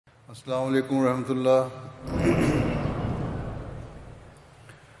السلام علیکم ورحمۃ اللہ.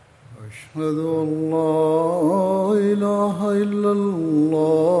 اشہد ان لا الہ الا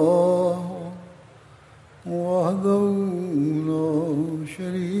اللہ وحدہ لا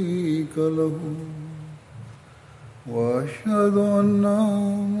شریک لہ واشہد ان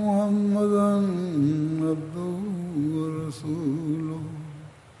محمدا عبدہ ورسولہ.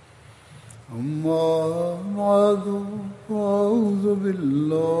 اما بعد فاعوذ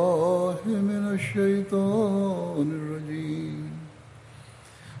باللہ من الشیطان الرجیم.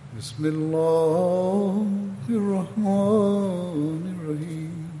 بسم اللہ الرحمن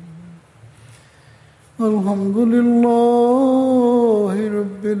الرحیم. الحمد للہ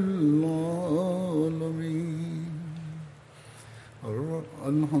رب العالمین.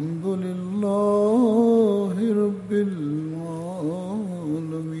 الحمد للہ رب العالمین.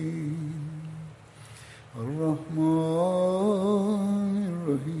 الرحمن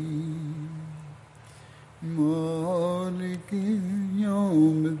الرحیم. مالک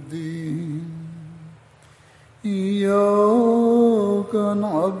یوم الدین. ایاک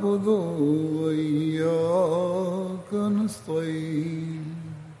نعبد و ایاک نستعین.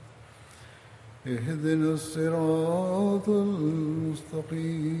 اہدنا الصراط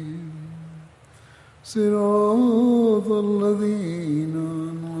المستقیم. صراط الذین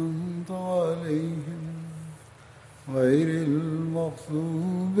انعمت علیہم غیر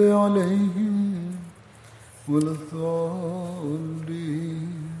المغضوب علیہم ولا الضالین.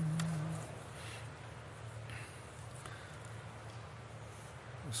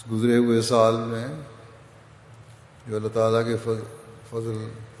 اس گزرے ہوئے سال میں جو اللہ تعالیٰ کے فضل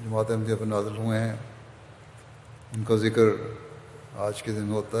جماعت احمدیہ پر نازل ہوئے ہیں ان کا ذکر آج کے دن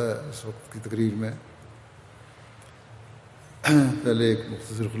ہوتا ہے اس وقت کی تقریر میں. پہلے ایک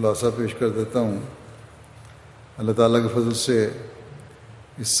مختصر خلاصہ پیش کر دیتا ہوں. اللہ تعالیٰ کے فضل سے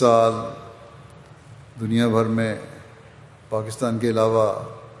اس سال دنیا بھر میں پاکستان کے علاوہ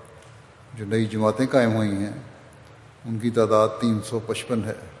جو نئی جماعتیں قائم ہوئی ہیں ان کی تعداد 355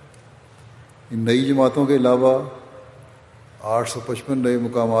 ہے. ان نئی جماعتوں کے علاوہ 855 نئے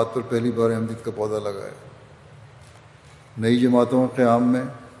مقامات پر پہلی بار احمدیت کا پودا لگا ہے. نئی جماعتوں کے قیام میں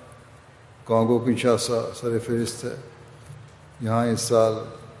کانگو کنشاسا سر فہرست ہے. یہاں اس سال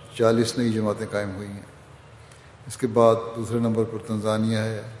 40 نئی جماعتیں قائم ہوئی ہیں. اس کے بعد دوسرے نمبر پر تنزانیہ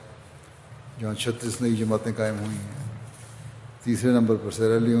ہے جہاں 36 نئی جماعتیں قائم ہوئی ہیں. تیسرے نمبر پر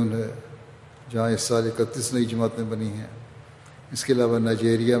سیرا لیون ہے جہاں اس سال 31 نئی جماعتیں بنی ہیں. اس کے علاوہ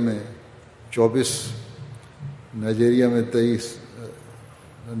نائجیریا میں 24، نائجر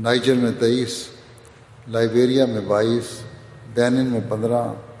میں 23، لائبیریا میں 22، بینن میں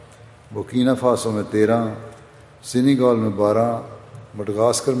 15، بورکینا فاسو میں 13، سینیگال میں 12،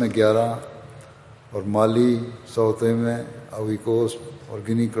 مڈغاسکر میں 11 اور مالی، ساؤتھے میں، آوی کوسٹ اور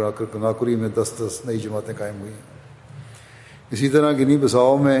گنی کناکری میں 10 نئی جماعتیں قائم ہوئی ہیں. اسی طرح گنی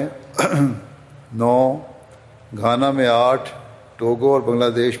بساؤ میں 9، گھانا میں 8، ٹوگو اور بنگلہ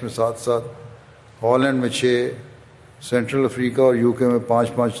دیش میں 7، ہالینڈ میں 6، سینٹرل افریقہ اور UK میں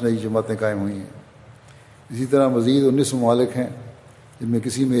 5 نئی جماعتیں قائم ہوئی ہیں. اسی طرح مزید 19 ممالک ہیں جن میں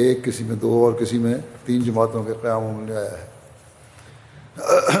کسی میں 1، کسی میں 2 اور کسی میں 3 جماعتوں کے قیام عمل آیا ہے.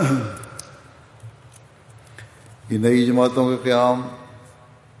 یہ نئی جماعتوں کے قیام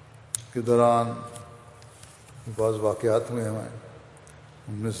کے دوران بعض واقعات ہوئے ہیں.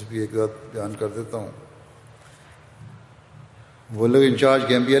 ان میں سے بھی ایک بات بیان کر دیتا ہوں. وہ لوگ انچارج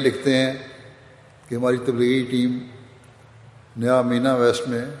گیمبیا لکھتے ہیں کہ ہماری تبلیغی ٹیم نیا مینا ویسٹ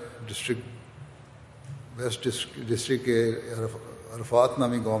ڈسٹرکٹ کے عرفات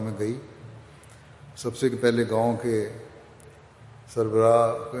نامی گاؤں میں گئی. سب سے پہلے گاؤں کے سربراہ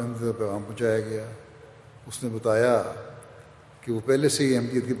کو احمدیت کا پیغام پہنچایا گیا. اس نے بتایا کہ وہ پہلے سے ہی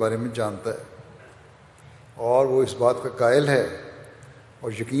احمدیت کے بارے میں جانتا ہے اور وہ اس بات کا قائل ہے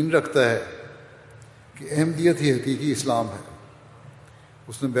اور یقین رکھتا ہے کہ احمدیت ہی حقیقی اسلام ہے.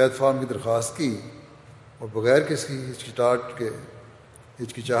 اس نے بیعت فارم کی درخواست کی اور بغیر کسی ہچکچاہٹ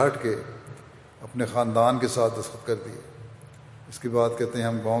کے اپنے خاندان کے ساتھ دستخط کر دیے. اس کے بعد کہتے ہیں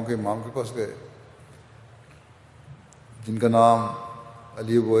ہم گاؤں کے امام کے پاس گئے جن کا نام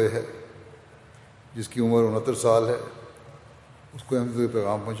علی بوئے ہے، جس کی عمر 69 سال ہے. اس کو احمدیت کا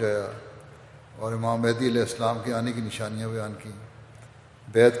پیغام پہنچایا اور امام مہدی علیہ السلام کے آنے کی نشانیاں بیان کی.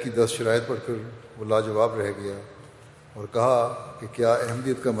 بیعت کی 10 شرائط پڑھ کر وہ لاجواب رہ گیا اور کہا کہ کیا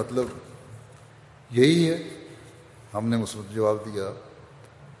احمدیت کا مطلب یہی ہے؟ ہم نے مثبت جواب دیا.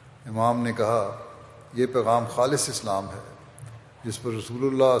 امام نے کہا یہ پیغام خالص اسلام ہے جس پر رسول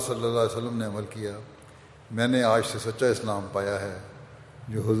اللہ صلی اللہ علیہ وسلم نے عمل کیا. میں نے آج سے سچا اسلام پایا ہے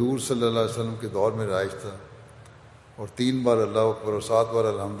جو حضور صلی اللہ علیہ وسلم کے دور میں رائج تھا اور 3 بار اللہ اکبر اور 7 بار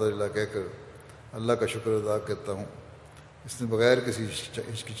الحمدللہ کہہ کر اللہ کا شکر ادا کرتا ہوں۔ اس نے بغیر کسی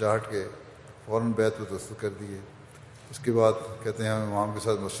ہچکچاہٹ کے فوراً بیعت پہ دستخط کر دیے۔ اس کے بعد کہتے ہیں ہم امام کے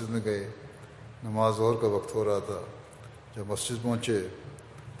ساتھ مسجد میں گئے، نماز ظہر کا وقت ہو رہا تھا۔ جب مسجد پہنچے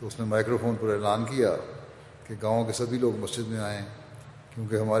تو اس نے مائکرو فون پر اعلان کیا کہ گاؤں کے سبھی لوگ مسجد میں آئیں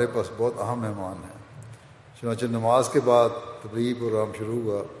کیونکہ ہمارے پاس بہت اہم مہمان ہیں۔ چنانچہ نماز کے بعد تبلیغی پروگرام شروع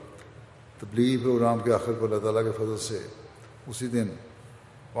ہوا۔ تبلیغی پروگرام کے آخر پر اللہ تعالیٰ کے فضل سے اسی دن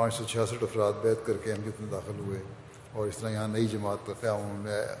 566 افراد بیعت کر کے احمدیت میں داخل ہوئے اور اس طرح یہاں نئی جماعت کا قیام عمل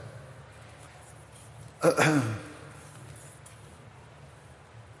میں آیا۔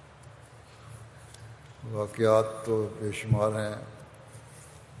 واقعات تو بے شمار ہیں۔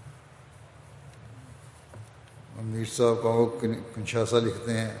 امیر صاحب کانگو کنشاسا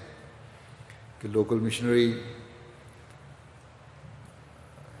لکھتے ہیں کہ لوکل مشنری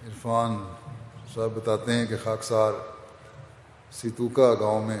عرفان صاحب بتاتے ہیں کہ خاکسار سیتوکا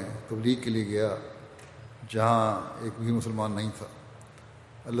گاؤں میں تبلیغ کے لیے گیا جہاں ایک بھی مسلمان نہیں تھا۔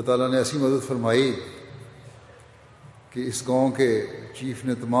 اللہ تعالیٰ نے ایسی مدد فرمائی کہ اس گاؤں کے چیف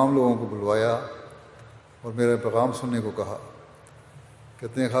نے تمام لوگوں کو بلوایا اور میرا پیغام سننے کو کہا۔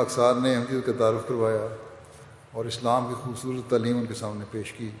 کہتے ہیں خاکسار نے احمدیت کا تعارف کروایا اور اسلام کی خوبصورت تعلیم ان کے سامنے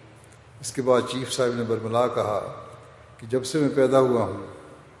پیش کی۔ اس کے بعد چیف صاحب نے برملا کہا کہ جب سے میں پیدا ہوا ہوں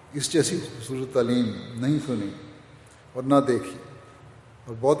اس جیسی خوبصورت تعلیم نہیں سنی اور نہ دیکھی،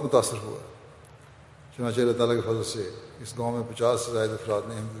 اور بہت متاثر ہوا۔ چنانچہ اللہ تعالیٰ کے فضل سے اس گاؤں میں 50 سے زائد افراد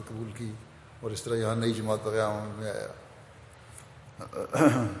نے احمدیت قبول کی اور اس طرح یہاں نئی جماعت کا قیام عمل میں آیا۔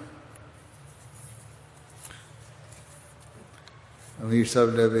 امیر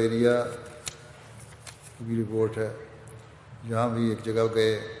صاحب لائبیریا کی بھی رپورٹ ہے، جہاں بھی ایک جگہ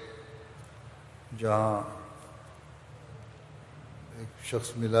گئے جہاں ایک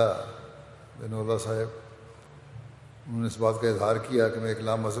شخص ملا بین اللہ صاحب، انہوں نے اس بات کا اظہار کیا کہ میں ایک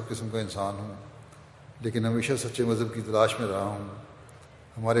لا مذہب قسم کا انسان ہوں لیکن ہمیشہ سچے مذہب کی تلاش میں رہا ہوں۔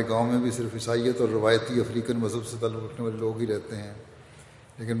 ہمارے گاؤں میں بھی صرف عیسائیت اور روایتی افریقن مذہب سے تعلق رکھنے والے لوگ ہی رہتے ہیں،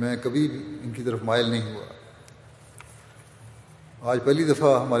 لیکن میں کبھی ان کی طرف مائل نہیں ہوا۔ آج پہلی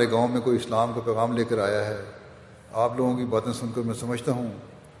دفعہ ہمارے گاؤں میں کوئی اسلام کا پیغام لے کر آیا ہے۔ آپ لوگوں کی باتیں سن کر میں سمجھتا ہوں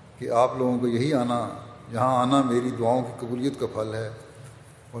کہ آپ لوگوں کو یہاں آنا میری دعاؤں کی قبولیت کا پھل ہے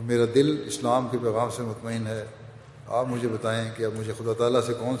اور میرا دل اسلام کے پیغام سے مطمئن ہے۔ آپ مجھے بتائیں کہ اب مجھے خدا تعالیٰ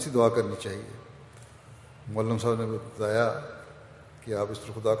سے کون سی دعا کرنی چاہیے؟ مولم صاحب نے بتایا کہ آپ اس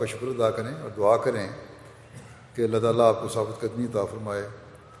پر خدا کا شکر ادا کریں اور دعا کریں کہ اللہ تعالیٰ آپ کو ثابت قدمی عطا فرمائے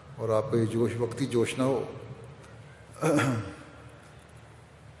اور آپ کا یہ وقتی جوش نہ ہو۔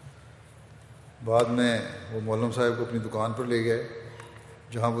 بعد میں وہ مولم صاحب کو اپنی دکان پر لے گئے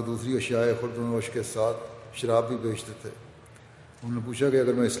جہاں وہ دوسری اشیاء خورد و نوش کے ساتھ شراب بھی بیچتے تھے۔ انہوں نے پوچھا کہ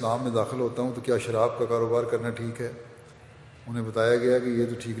اگر میں اسلام میں داخل ہوتا ہوں تو کیا شراب کا کاروبار کرنا ٹھیک ہے؟ انہیں بتایا گیا کہ یہ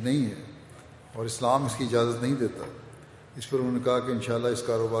تو ٹھیک نہیں ہے اور اسلام اس کی اجازت نہیں دیتا۔ اس پر انہوں نے کہا کہ انشاءاللہ اس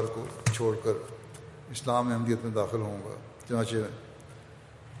کاروبار کو چھوڑ کر اسلام میں احمدیت میں داخل ہوں گا۔ چنانچہ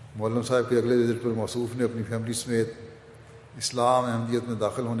مولم صاحب کے اگلے وزٹ پر موصوف نے اپنی فیملی سمیت اسلام احمدیت میں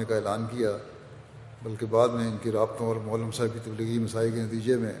داخل ہونے کا اعلان کیا، بلکہ بعد میں ان کے رابطوں اور مولم صاحب کی تبلیغی مساعی کے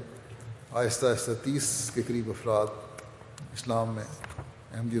نتیجے میں آہستہ آہستہ 30 کے قریب افراد اسلام میں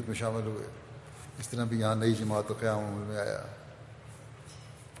احمدیت میں شامل ہوئے۔ اس طرح بھی یہاں نئی جماعت کا قیام عمل میں آیا۔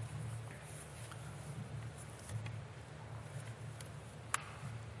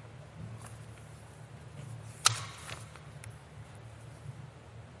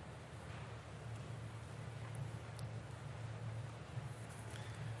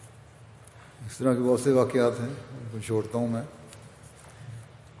 اس طرح کے بہت سے واقعات ہیں، ان کو چھوڑتا ہوں میں۔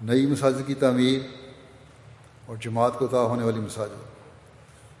 نئی مساجد کی تعمیر اور جماعت کو عطا ہونے والی مساجد۔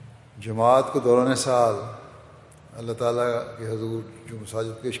 جماعت کو دوران سال اللہ تعالیٰ کے حضور جو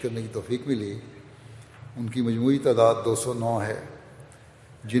مساجد پیش کرنے کی توفیق ملی، ان کی مجموعی تعداد 209 ہے،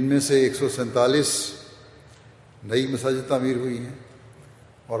 جن میں سے 147 نئی مساجد تعمیر ہوئی ہیں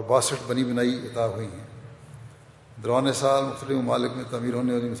اور 62 بنی بنائی عطا ہوئی ہیں۔ دوران سال مختلف ممالک میں تعمیر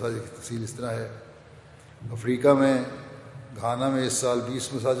ہونے والی مساجد کی تفصیل اس طرح ہے۔ افریقہ میں گھانا میں اس سال 20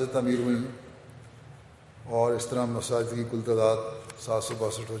 مساجد تعمیر ہوئی ہیں اور اس طرح مساجد کی کل تعداد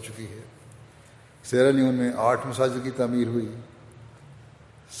 762 ہو چکی ہے۔ سیرا لیون میں 8 مساجد کی تعمیر ہوئی،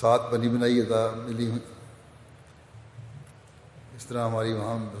 7 بنی بنائی عطا ملی ہوئی۔ اس طرح ہماری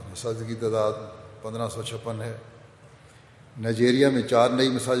وہاں مساجد کی تعداد 1556 ہے۔ نائجیریا میں 4 نئی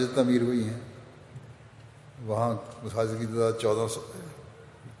مساجد تعمیر ہوئی ہیں، وہاں مساجد کی تعداد 1400 ہے۔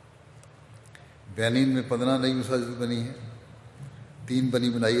 بینین میں 15 نئی مساجد بنی ہیں، 3 بنی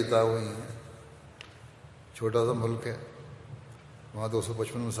بنائی عطا ہوئی ہیں۔ چھوٹا سا ملک ہے، وہاں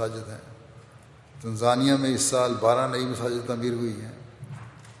 255 مساجد ہیں۔ تنزانیہ میں اس سال 12 نئی مساجد تعمیر ہوئی ہیں،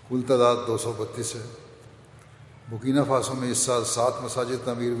 کل تعداد 232 ہے۔ بورکینا فاسو میں اس سال 7 مساجد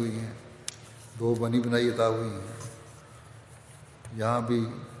تعمیر ہوئی ہیں، 2 بنی بنائی عطا ہوئی ہیں۔ یہاں بھی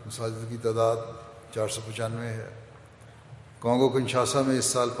مساجد کی تعداد 495 ہے۔ کانگو کنشاسا میں اس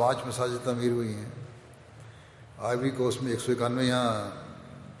سال 5 مساجد تعمیر ہوئی ہیں۔ آئیوری کوسٹ میں 191 یہاں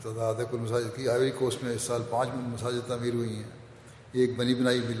تعداد ہے کل مساجد کی۔ آئیوری کوسٹ میں اس سال 5 مساجد تعمیر ہوئی ہیں، 1 بنی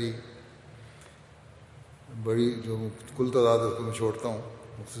بنائی ملی۔ بڑی جو کل تعداد ہے اس کو میں چھوڑتا ہوں،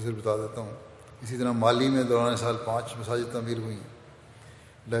 مختصر بتا دیتا ہوں۔ اسی طرح مالی میں دوران سال 5 مساجد تعمیر ہوئی ہیں۔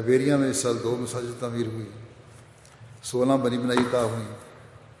 لائبیریا میں اس سال 2 مساجد تعمیر ہوئی، 16 بنی بنائی عطا ہوئی۔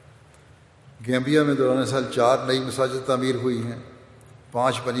 گیمبیا میں دوران سال 4 نئی مساجد تعمیر ہوئی ہیں،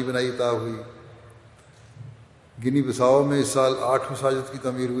 5 بنی بنائی عطا ہوئی۔ گنی بساؤ میں اس سال 8 مساجد کی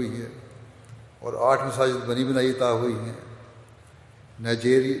تعمیر ہوئی ہے اور 8 مساجد بنی بنائی عطا ہوئی ہیں۔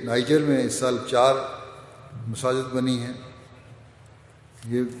 نائجر میں اس سال 4 مساجد بنی ہیں۔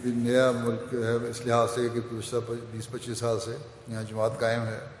 یہ نیا ملک ہے اس لحاظ سے کہ گزشتہ 20-25 سال سے یہاں جماعت قائم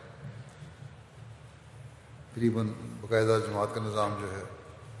ہے، تقریباً باقاعدہ جماعت کا نظام جو ہے۔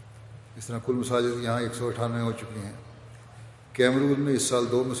 اس طرح کل مساجد یہاں 198 ہو چکی ہیں۔ کیمرون میں اس سال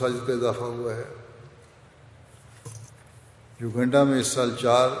 2 مساجد کا اضافہ ہوا ہے۔ یوگنڈا میں اس سال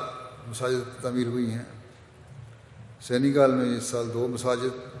 4 مساجد تعمیر ہوئی ہیں۔ سینیگال میں اس سال 2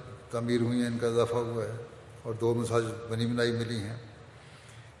 مساجد تعمیر ہوئی ہیں، ان کا اضافہ ہوا ہے اور 2 مساجد بنی بنائی ملی ہیں۔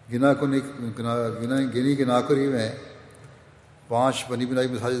 گنی کناکری میں 5 بنی بنائی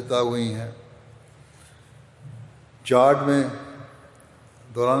مساجد عطا ہوئی ہیں۔ چاڈ میں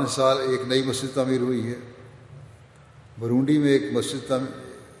دوران سال 1 نئی مسجد تعمیر ہوئی ہے۔ برونڈی میں 1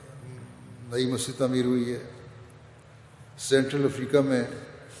 نئی مسجد تعمیر ہوئی ہے۔ سینٹرل افریقہ میں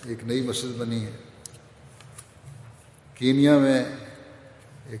 1 نئی مسجد بنی ہے۔ کینیا میں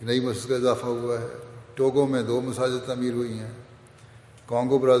 1 نئی مسجد کا اضافہ ہوا ہے۔ ٹوگو میں 2 مساجد تعمیر ہوئی ہیں۔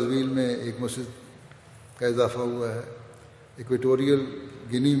 کانگو برازیل میں 1 مسجد کا اضافہ ہوا ہے۔ ایکویٹوریل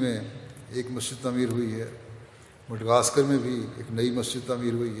گنی میں 1 مسجد تعمیر ہوئی ہے۔ مڈغاسکر میں بھی 1 نئی مسجد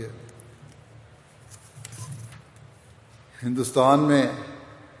تعمیر ہوئی ہے۔ ہندوستان میں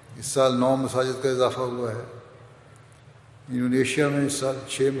اس سال 9 مساجد کا اضافہ ہوا ہے۔ انڈونیشیا میں اس سال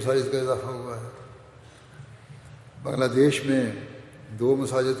 6 مساجد کا اضافہ ہوا ہے۔ بنگلہ دیش میں 2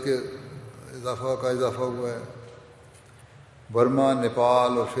 مساجد کے اضافہ ہوا ہے۔ برما،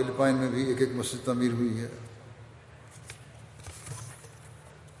 نیپال اور فلپائن میں بھی 1 مسجد تعمیر ہوئی ہے۔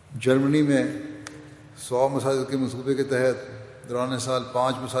 جرمنی میں 100 مساجد کے منصوبے کے تحت دوران سال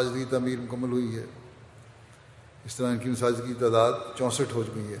 5 مساجد کی تعمیر مکمل ہوئی ہے۔ اس طرح ان کی مساجد کی تعداد 64 ہو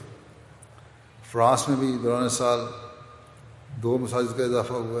چکی ہے۔ فرانس میں بھی دوران سال 2 مساجد کا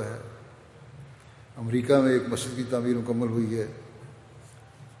اضافہ ہوا ہے۔ امریکہ میں 1 مسجد کی تعمیر مکمل ہوئی ہے۔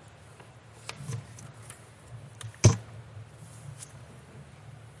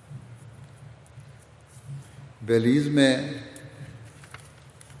 بیلیز میں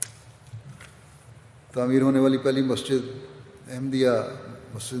تعمیر ہونے والی پہلی مسجد احمدیہ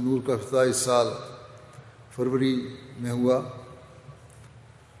مسجد نور کا افتتاح اس سال فروری میں ہوا۔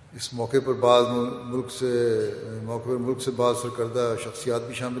 اس موقع پر ملک سے بعض سرکردہ شخصیات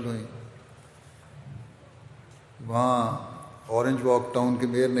بھی شامل ہوئیں۔ وہاں اورنج واک ٹاؤن کے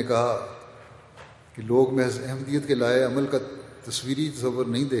میئر نے کہا کہ لوگ محض احمدیت کے لائے عمل کا تصویری تصور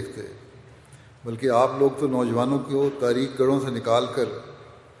نہیں دیکھتے، بلکہ آپ لوگ تو نوجوانوں کو تاریک گڑھوں سے نکال کر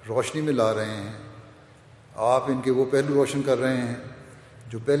روشنی میں لا رہے ہیں۔ آپ ان کے وہ پہلو روشن کر رہے ہیں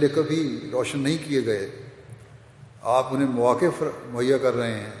جو پہلے کبھی روشن نہیں کیے گئے۔ آپ انہیں مواقع مہیا کر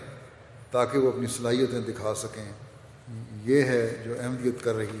رہے ہیں تاکہ وہ اپنی صلاحیتیں دکھا سکیں۔ یہ ہے جو احمدیت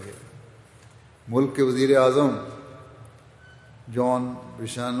کر رہی ہے۔ ملک کے وزیر اعظم جان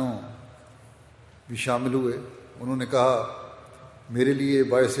برشانو بھی شامل ہوئے۔ انہوں نے کہا، میرے لیے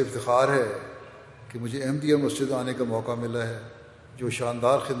باعث افتخار ہے کہ مجھے احمدیہ مسجد آنے کا موقع ملا ہے۔ جو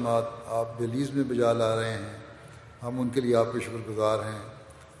شاندار خدمات آپ بیلیز میں بجا لا رہے ہیں، ہم ان کے لیے آپ کے شکر گزار ہیں۔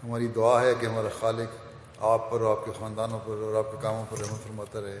 ہماری دعا ہے کہ ہمارا خالق آپ پر اور آپ کے خاندانوں پر اور آپ کے کاموں پر رحمت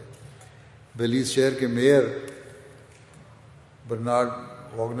فرماتا رہے۔ بیلیز شہر کے میئر برنارڈ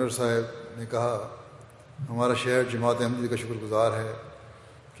واگنر صاحب نے کہا، ہمارا شہر جماعت احمدیہ کا شکر گزار ہے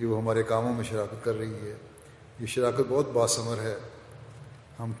کہ وہ ہمارے کاموں میں شراکت کر رہی ہے۔ یہ شراکت بہت باثمر ہے۔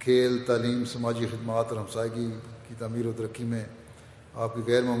 ہم کھیل، تعلیم، سماجی خدمات اور ہمسائیگی کی تعمیر و ترقی میں آپ کی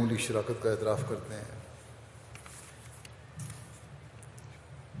غیر معمولی شراکت کا اعتراف کرتے ہیں۔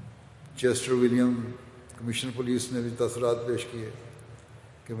 چیسٹر ولیم کمشنر پولیس نے بھی تاثرات پیش کیے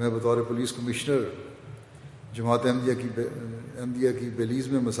کہ میں بطور پولیس کمشنر جماعت احمدیہ کی بیلیز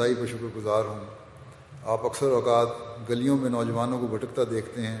میں مساعی پر شکر گزار ہوں۔ آپ اکثر اوقات گلیوں میں نوجوانوں کو بھٹکتا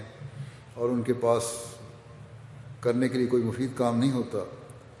دیکھتے ہیں اور ان کے پاس کرنے کے لیے کوئی مفید کام نہیں ہوتا،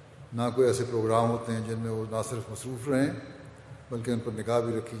 نہ کوئی ایسے پروگرام ہوتے ہیں جن میں وہ نہ صرف مصروف رہیں بلکہ ان پر نگاہ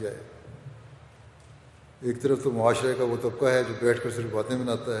بھی رکھی جائے۔ ایک طرف تو معاشرے کا وہ طبقہ ہے جو بیٹھ کر صرف باتیں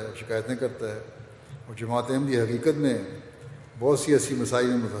بناتا ہے، شکایتیں کرتا ہے، اور جماعت احمدیہ حقیقت میں بہت سی ایسی مسائل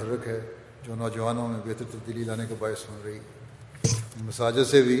میں متحرک ہے جو نوجوانوں میں بہتر تبدیلی لانے کا باعث بن رہی ہے۔ مساجد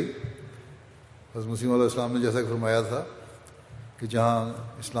سے بھی حضرت مسیح علیہ السلام نے جیسا کہ فرمایا تھا کہ جہاں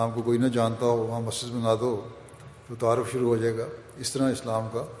اسلام کو کوئی نہ جانتا ہو وہاں مسجد بنا دو تو تعارف شروع ہو جائے گا۔ اس طرح اسلام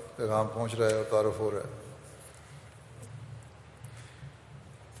کا پیغام پہنچ رہا ہے اور تعارف ہو رہا ہے۔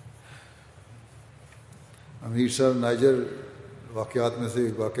 امیر صاحب نائجر واقعات میں سے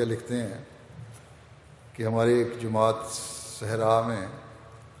ایک واقعہ لکھتے ہیں کہ ہمارے ایک جماعت صحرا میں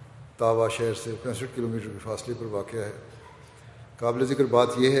تاوا شہر سے 65 کلومیٹر کے فاصلے پر واقع ہے۔ قابل ذکر بات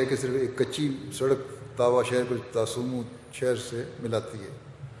یہ ہے کہ صرف ایک کچی سڑک تاوا شہر کو تاسومو شہر سے ملاتی ہے،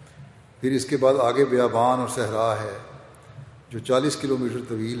 پھر اس کے بعد آگے بیابان اور صحرا ہے جو 40 کلومیٹر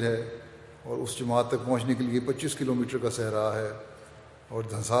طویل ہے، اور اس جماعت تک پہنچنے کے لیے 25 کلومیٹر کا صحرا ہے، اور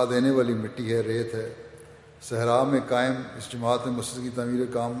دھنسا دینے والی مٹی ہے، ریت ہے۔ صحرا میں قائم اس جماعت میں مسجد کی تعمیر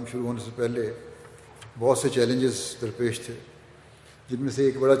کا کام شروع ہونے سے پہلے بہت سے چیلنجز درپیش تھے، جن میں سے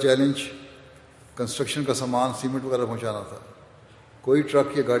ایک بڑا چیلنج کنسٹرکشن کا سامان سیمنٹ وغیرہ پہنچانا تھا۔ کوئی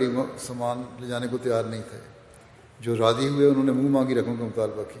ٹرک یا گاڑی سامان لے جانے کو تیار نہیں تھے۔ جو راضی ہوئے انہوں نے منہ مانگی رقم کا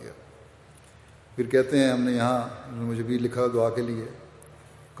مطالبہ کیا۔ پھر کہتے ہیں ہم نے یہاں، انہوں نے مجھے بھی لکھا دعا کے لیے،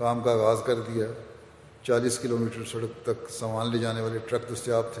 کام کا آغاز کر دیا۔ 40 کلومیٹر سڑک تک سامان لے جانے والے ٹرک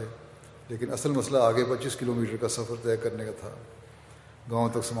دستیاب تھے، لیکن اصل مسئلہ آگے 25 کلومیٹر کا سفر طے کرنے کا تھا۔ گاؤں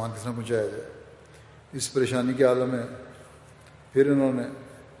تک سامان کس طرح پہنچایا جائے؟ اس پریشانی کے عالم میں پھر انہوں نے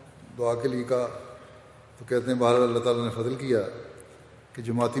دعا کے لیے کہا تو کہتے ہیں بہرحال اللہ تعالیٰ نے فضل کیا کہ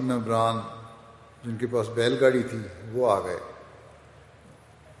جماعتی ممبران جن کے پاس بیل گاڑی تھی وہ آ گئے،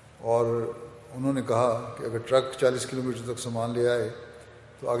 اور انہوں نے کہا کہ اگر ٹرک 40 کلومیٹر تک سامان لے آئے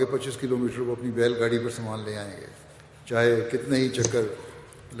تو آگے 25 کلومیٹر وہ اپنی بیل گاڑی پر سامان لے آئیں گے، چاہے کتنے ہی چکر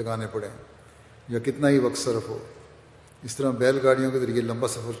لگانے پڑیں یا کتنا ہی وقت صرف ہو۔ اس طرح بیل گاڑیوں کے ذریعے لمبا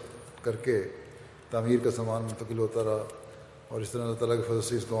سفر کر کے تعمیر کا سامان منتقل ہوتا رہا، اور اس طرح اللہ تعالیٰ کے فضل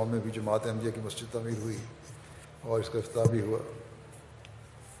سے اس گاؤں میں بھی جماعت احمدیہ کی مسجد تعمیر ہوئی اور اس کا افتتاح بھی ہوا۔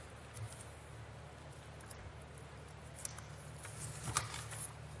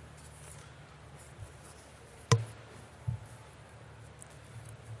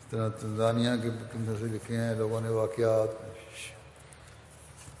 اس طرح تنزانیہ کے اندر سے لکھے ہیں لوگوں نے واقعات،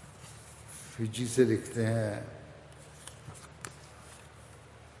 فجی سے لکھتے ہیں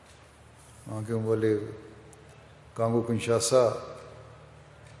وہاں کے والے کانگو کنشاسا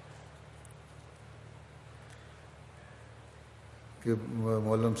کے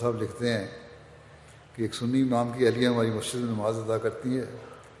مولم صاحب لکھتے ہیں کہ ایک سنی امام کی اہلیہ ہماری مسجد میں نماز ادا کرتی ہے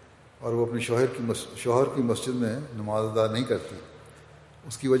اور وہ اپنے شوہر کی مسجد میں نماز ادا نہیں کرتی۔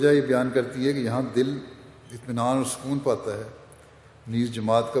 اس کی وجہ یہ بیان کرتی ہے کہ یہاں دل اطمینان اور سکون پاتا ہے، نیز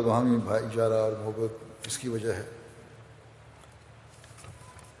جماعت کا باہمی بھائی چارہ اور محبت اس کی وجہ ہے۔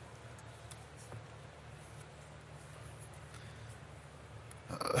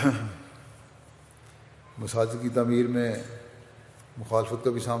 مساجد کی تعمیر میں مخالفت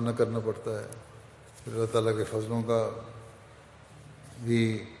کا بھی سامنا کرنا پڑتا ہے، پھر اللہ تعالیٰ کے فضلوں کا بھی،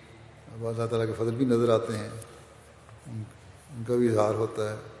 اللہ تعالیٰ کے فضل بھی نظر آتے ہیں، ان کا بھی اظہار ہوتا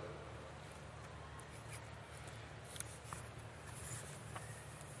ہے۔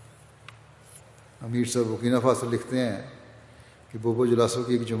 امیر صاحب بورکینا فاسو لکھتے ہیں کہ بوبو جلاسو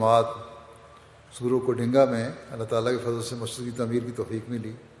کی ایک جماعت سورو کو ڈھنگا میں اللہ تعالیٰ کے فضل سے مسجد کی تعمیر کی توفیق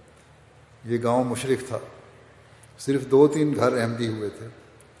ملی۔ یہ گاؤں مشرق تھا، صرف 2-3 گھر احمدی ہوئے تھے۔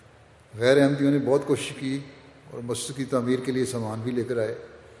 غیر احمدیوں نے بہت کوشش کی اور مسجد کی تعمیر کے لیے سامان بھی لے کر آئے،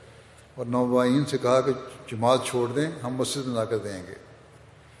 اور نوبائین سے کہا کہ جماعت چھوڑ دیں، ہم مسجد بنا کر دیں گے،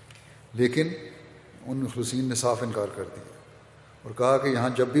 لیکن ان مخلصین نے صاف انکار کر دیا اور کہا کہ یہاں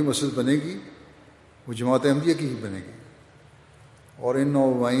جب بھی مسجد بنے گی وہ جماعت احمدیہ کی ہی بنے گی، اور ان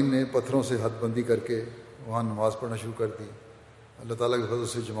نوبائین نے پتھروں سے حد بندی کر کے وہاں نماز پڑھنا شروع کر دی۔ اللہ تعالیٰ کے فضل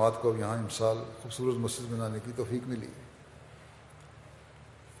سے جماعت کو اب یہاں امسال خوبصورت مسجد بنانے کی توفیق ملی۔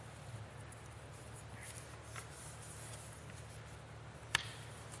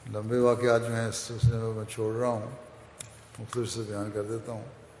 لمبے واقعات جو ہیں اس سلسلے میں میں چھوڑ رہا ہوں، مختصر سے بیان کر دیتا ہوں۔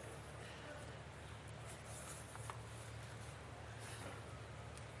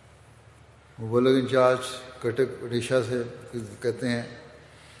 مبلغ انچارج کٹک اڈیشہ سے کہتے ہیں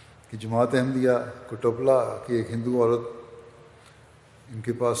کہ جماعت احمدیہ کوٹپلا کی ایک ہندو عورت، ان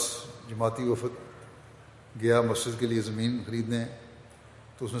کے پاس جماعتی وفد گیا مسجد کے لیے زمین خریدنے،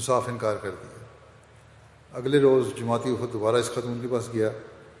 تو اس نے صاف انکار کر دیا۔ اگلے روز جماعتی وفد دوبارہ اس خاتون کے پاس گیا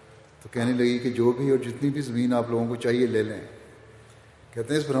تو کہنے لگی کہ جو بھی اور جتنی بھی زمین آپ لوگوں کو چاہیے لے لیں.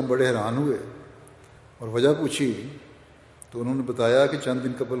 کہتے ہیں اس پر ہم بڑے حیران ہوئے اور وجہ پوچھی تو انہوں نے بتایا کہ چند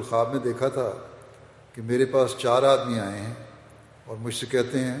دن قبل خواب میں دیکھا تھا کہ میرے پاس 4 آدمی آئے ہیں اور مجھ سے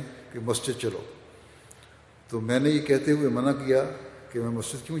کہتے ہیں کہ مسجد چلو. تو میں نے یہ کہتے ہوئے منع کیا کہ میں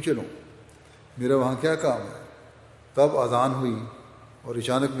مسجد کیوں چلوں، میرا وہاں کیا کام ہے. تب اذان ہوئی اور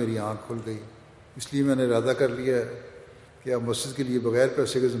اچانک میری آنکھ کھل گئی، اس لیے میں نے ارادہ کر لیا کہ اب مسجد کے لیے بغیر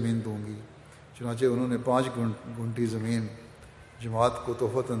پیسے کے زمین دوں گی. چنانچہ انہوں نے 5 گھنٹی زمین جماعت کو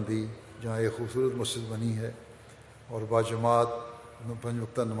تحفتاً دی، جہاں ایک خوبصورت مسجد بنی ہے اور باجماعت 5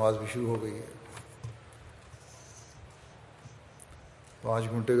 وقتہ نماز بھی شروع ہو گئی ہے. 5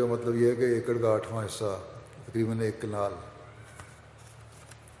 گھنٹے کا مطلب یہ ہے کہ ایکڑ کا 8واں حصہ، تقریباً 1 کنال.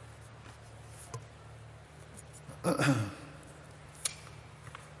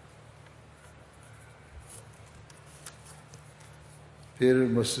 پھر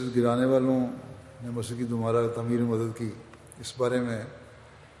مسجد گرانے والوں نے مسجد کی دوبارہ تعمیر میں مدد کی. اس بارے میں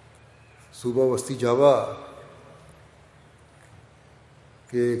صوبہ وسطی جاوا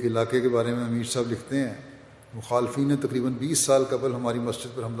کے ایک علاقے کے بارے میں امیر صاحب لکھتے ہیں، مخالفین نے تقریباً 20 سال قبل ہماری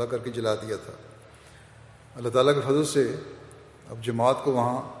مسجد پر حملہ کر کے جلا دیا تھا. اللہ تعالیٰ کے فضل سے اب جماعت کو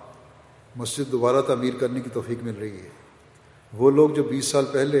وہاں مسجد دوبارہ تعمیر کرنے کی توفیق مل رہی ہے. وہ لوگ جو 20 سال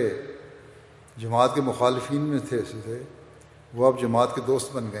پہلے جماعت کے مخالفین میں تھے وہ اب جماعت کے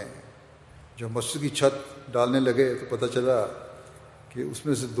دوست بن گئے ہیں. جب مسجد کی چھت ڈالنے لگے تو پتہ چلا کہ اس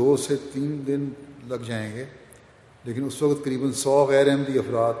میں سے 2 سے 3 دن لگ جائیں گے، لیکن اس وقت قریباً 100 غیر احمدی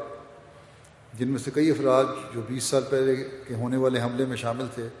افراد، جن میں سے کئی افراد جو 20 سال پہلے کے ہونے والے حملے میں شامل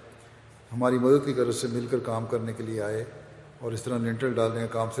تھے، ہماری مدد کی غرض سے مل کر کام کرنے کے لیے آئے اور اس طرح لنٹر ڈالنے کا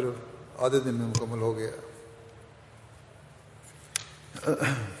کام صرف آدھے دن میں مکمل ہو گیا.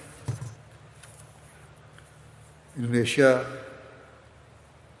 انڈونیشیا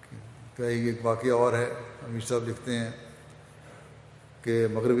کا ایک واقعہ اور ہے. امیر صاحب لکھتے ہیں کہ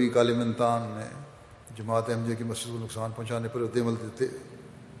مغربی کالیمنتان میں جماعت احمدیہ کی مسجد کو نقصان پہنچانے پر رد عمل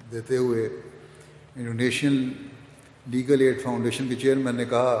دیتے ہوئے انڈونیشین لیگل ایڈ فاؤنڈیشن کے چیئرمین نے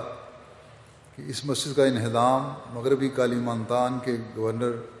کہا کہ اس مسجد کا انہدام مغربی کالیمنتان کے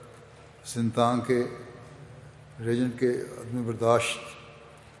گورنر سنتانگ کے ریجنٹ کے عدم برداشت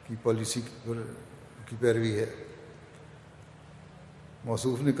کی پالیسی کی پیروی ہے.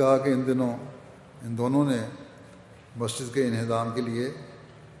 موصوف نے کہا کہ ان دونوں نے مسجد کے انہدام کے لیے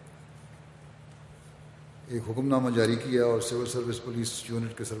ایک حکم نامہ جاری کیا اور سول سروس پولیس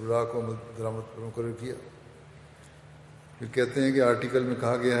یونٹ کے سربراہ کو عمل درآمد پر مقرر کیا. پھر کہتے ہیں کہ آرٹیکل میں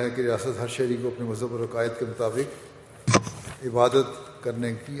کہا گیا ہے کہ ریاست ہر شہری کو اپنے مذہب اور عقائد کے مطابق عبادت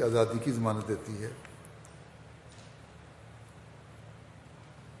کرنے کی آزادی کی ضمانت دیتی ہے.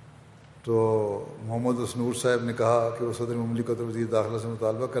 تو محمد اسنور صاحب نے کہا کہ وہ صدر مملکت اور وزیر داخلہ سے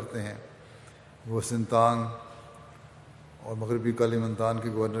مطالبہ کرتے ہیں وہ سنتانگ اور مغربی کالیمنتان کے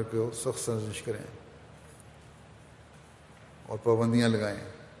گورنر کو سخت سرزنش کریں اور پابندیاں لگائیں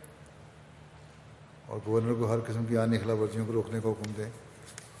اور گورنر کو ہر قسم کی آئینی خلاف ورزیوں کو روکنے کا حکم دیں.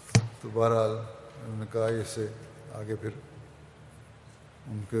 تو بہرحال انہوں نے کہا اس سے آگے پھر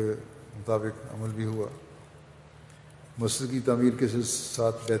ان کے مطابق عمل بھی ہوا. مسجد کی تعمیر کے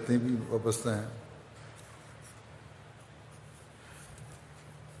ساتھ بیتیں بھی وابستہ ہیں.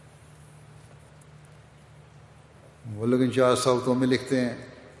 ملک انچارج صاحب تو میں لکھتے ہیں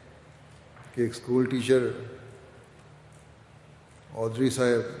کہ ایک اسکول ٹیچر اودری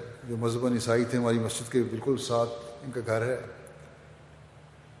صاحب جو مذہباً عیسائی تھے، ہماری مسجد کے بالکل ساتھ ان کا گھر ہے.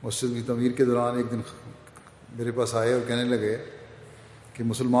 مسجد کی تعمیر کے دوران ایک دن میرے پاس آئے اور کہنے لگے کہ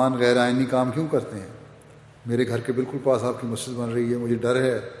مسلمان غیر آئینی کام کیوں کرتے ہیں؟ میرے گھر کے بالکل پاس آپ کی مسجد بن رہی ہے، مجھے ڈر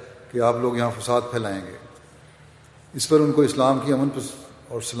ہے کہ آپ لوگ یہاں فساد پھیلائیں گے. اس پر ان کو اسلام کی امن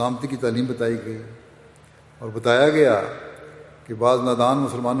اور سلامتی کی تعلیم بتائی گئی اور بتایا گیا کہ بعض نادان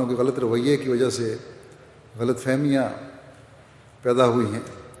مسلمانوں کے غلط رویے کی وجہ سے غلط فہمیاں پیدا ہوئی ہیں.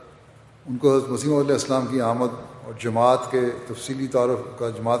 ان کو حضرت مسیح علیہ السلام کی آمد اور جماعت کا تفصیلی تعارف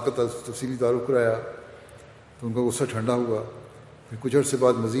کرایا تو ان کا غصہ ٹھنڈا ہوا. پھر کچھ عرصے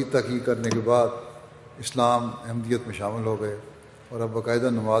بعد مزید تحقیق کرنے کے بعد اسلام احمدیت میں شامل ہو گئے اور اب باقاعدہ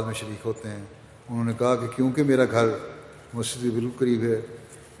نماز میں شریک ہوتے ہیں. انہوں نے کہا کہ کیونکہ میرا گھر مسجد کے بالکل قریب ہے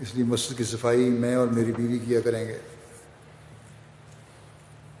اس لیے مسجد کی صفائی میں اور میری بیوی کیا کریں گے.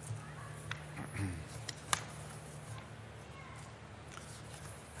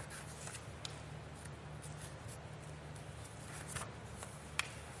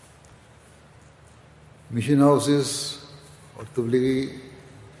 مشن ہاؤسز اور تبلیغی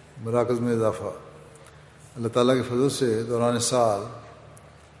مراکز میں اضافہ. اللہ تعالیٰ کے فضل سے دوران سال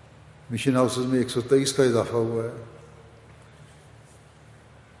مشن ہاؤسز میں 123 کا اضافہ ہوا ہے.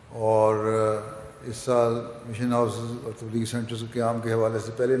 اور اس سال مشن ہاؤسز اور تبلیغی سینٹرز کے قیام کے حوالے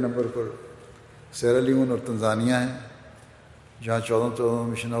سے پہلے نمبر پر سیرا لیون اور تنزانیہ ہیں، جہاں 14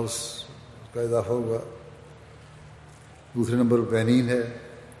 مشن ہاؤس کا اضافہ ہوا۔ دوسرے نمبر پر بینین ہے،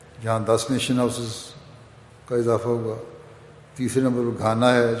 جہاں 10 مشن ہاؤسز کا اضافہ ہوا۔ تیسرے نمبر پر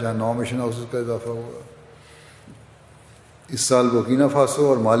گھانا ہے، جہاں 9 مشن ہاؤسز کا اضافہ ہوا۔ اس سال بورکینا فاسو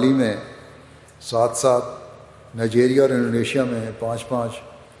اور مالی میں 7، نائجیریا اور انڈونیشیا میں 5،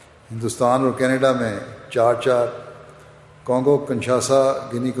 ہندوستان اور کینیڈا میں 4، کانگو کنشاسا،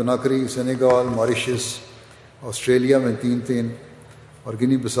 گنی کناکری، سینیگال، ماریشس، آسٹریلیا میں 3 اور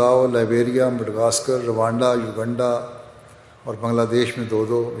Guinea Bissau, Liberia, Madagascar, Rwanda, Uganda اور بنگلہ دیش میں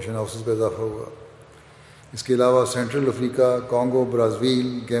 2 مشن ہاؤسز کا اضافہ ہوا۔ اس کے علاوہ Central Africa, Congo, Brazil,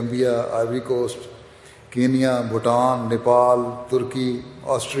 Gambia, Ivory Coast, Kenya, Bhutan, Nepal, ترکی،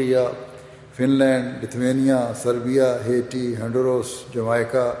 Austria, Finland, Lithuania, Serbia, Haiti, Honduras,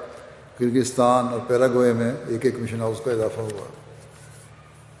 Jamaica, Kyrgyzstan اور پیراگوئے میں 1 مشن ہاؤس کا اضافہ ہوا۔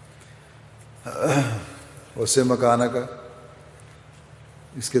 وسع مکانہ کا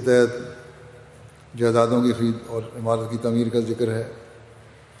اس کے تحت جائیدادوں کی خرید اور عمارت کی تعمیر کا ذکر ہے۔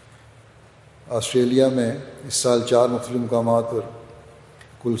 آسٹریلیا میں اس سال 4 مختلف مقامات پر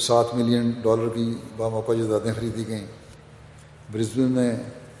کل $7 ملین کی باموقع جائیدادیں خریدی گئیں۔ برسبن میں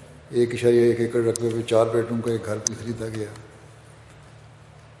 1.1 ایکڑ رقبے پہ 4 بیڈ روم کا ایک گھر بھی خریدا گیا۔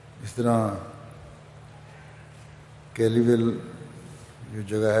 اس طرح کیلیویل جو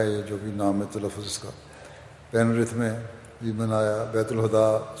جگہ ہے، جو بھی نام ہے تلفظ اس کا، پینرتھ میں بھی بنایا۔ بیت الہدا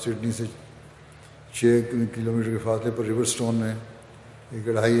سڈنی سے 6 کلومیٹر کے فاصلے پر ریور سٹون میں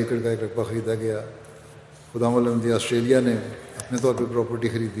 1.5 ایکڑ کا ایک رقبہ خریدا گیا۔ خدام الحمدی آسٹریلیا نے اپنے طور پہ پراپرٹی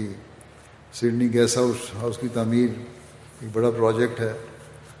خریدی۔ سڈنی گیس ہاؤس کی تعمیر ایک بڑا پروجیکٹ ہے،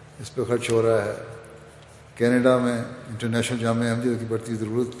 اس پہ خرچ ہو رہا ہے۔ کینیڈا میں انٹرنیشنل جامعہ احمدیہ کی بڑھتی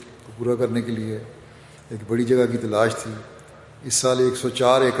ضرورت کو پورا کرنے کے لیے ایک بڑی جگہ کی تلاش تھی۔ اس سال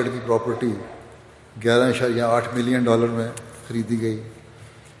 104 ایکڑ کی پراپرٹی $11.8 ملین میں خریدی گئی۔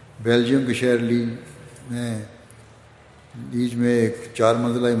 بیلجیم کے شہر لیج میں ایک 4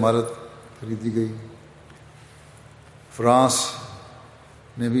 منزلہ عمارت خریدی گئی۔ فرانس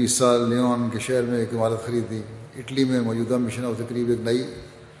نے بھی اس سال لیون کے شہر میں ایک عمارت خریدی۔ اٹلی میں موجودہ مشن ہاؤس سے قریب ایک نئی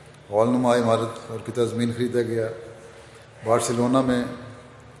ہال نما عمارت اور قطعہ زمین خریدا گیا۔ بارسلونا میں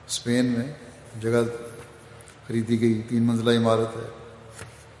اسپین میں جگہ خریدی گئی، 3 منزلہ عمارت ہے۔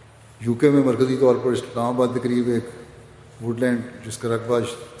 یوکے میں مرکزی طور پر اسلام آباد کے قریب ایک ووڈ لینڈ جس کا رقبہ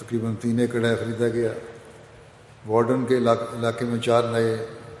تقریباً 3 ایکڑ ہے خریدا گیا۔ وارڈن کے علاقے میں 4 نئے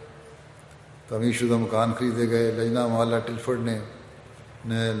تعمیر شدہ مکان خریدے گئے۔ لجنہ مالا ٹلفرڈ نے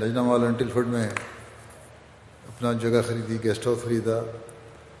لجنہ مالا ٹلفرڈ میں اپنا جگہ خریدی، گیسٹ ہاؤس خریدا۔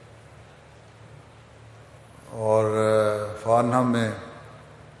 اور فارنہم میں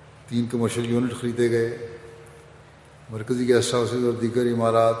 3 کمرشل یونٹ خریدے گئے۔ مرکزی گیسٹ ہاؤسز اور دیگر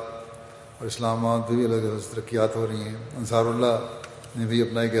عمارات اور اسلام آباد بھی الگ الگ ترقیات ہو رہی ہیں۔ انصار اللہ نے بھی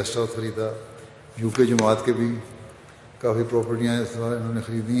اپنا ایک گیسٹ ہاؤس خریدا۔ یوکے جماعت کے بھی کافی پراپرٹیاں اس طرح انہوں نے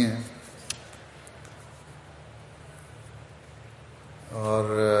خریدی ہیں۔ اور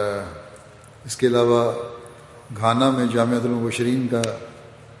اس کے علاوہ گھانا میں جامعۃ المبشرین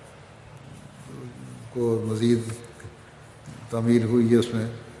کو مزید تعمیر ہوئی ہے، اس میں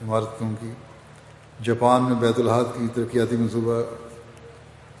عمارتوں کی۔ جاپان میں بیت الحاد کی ترقیاتی منصوبہ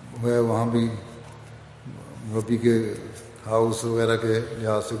ہے، وہاں بھی مربی کے ہاؤس وغیرہ کے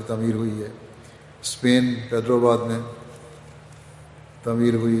لحاظ سے تعمیر ہوئی ہے۔ اسپین پیدرو آباد میں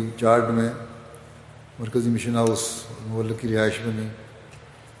تعمیر ہوئی۔ چارڈ میں مرکزی مشن ہاؤس مولک کی رہائش بنی۔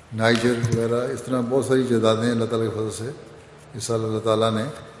 نائجر وغیرہ، اس طرح بہت ساری جائیدادیں اللہ تعالیٰ کے فضل سے اس سال اللہ تعالیٰ نے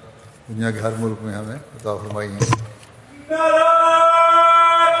دنیا کے ہر ملک میں ہمیں عطا فرمائی ہیں۔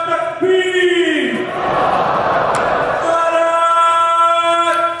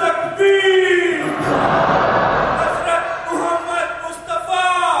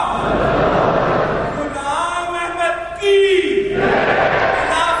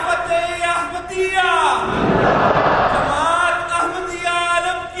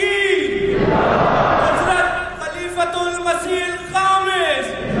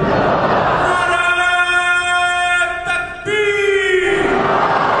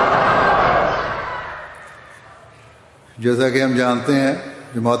 جیسا کہ ہم جانتے ہیں،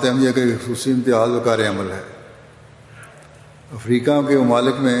 جماعت احمدیہ کا ایک خصوصی امتیاز وقار عمل ہے۔ افریقہ کے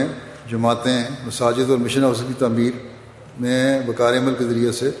ممالک میں جماعتیں مساجد اور مشن ہاؤس کی تعمیر میں وقار عمل کے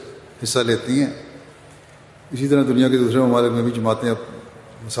ذریعے سے حصہ لیتی ہیں۔ اسی طرح دنیا کے دوسرے ممالک میں بھی جماعتیں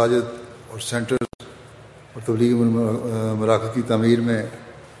مساجد اور سینٹر اور تبلیغی مراکز کی تعمیر میں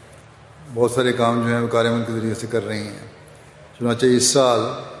بہت سارے کام جو ہیں وقار عمل کے ذریعے سے کر رہی ہیں۔ چنانچہ اس سال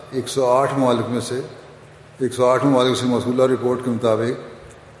 108 ممالک سے موصولہ رپورٹ کے مطابق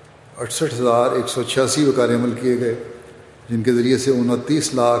 68,186 وقار عمل کیے گئے، جن کے ذریعے سے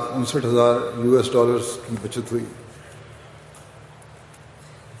 29,59,000 US ڈالرز کی بچت ہوئی۔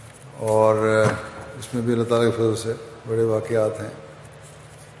 اور اس میں بھی اللہ تعالیٰ کے فضل سے بڑے واقعات ہیں۔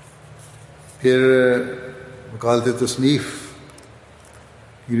 پھر وکالت تصنیف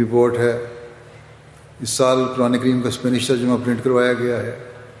کی رپورٹ ہے، اس سال قرآن کریم کا اسپینش ترجمہ پرنٹ کروایا گیا ہے۔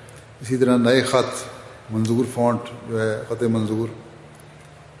 اسی طرح نئے خط منظور فونٹ جو ہے خط منظور،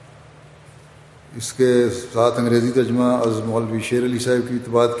 اس کے ساتھ انگریزی ترجمہ از مولوی شیر علی صاحب کی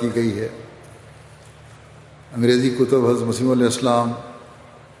اطباعت کی گئی ہے۔ انگریزی کتب حضرت مسیح علیہ السلام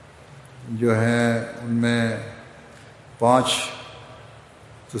جو ہیں ان میں 5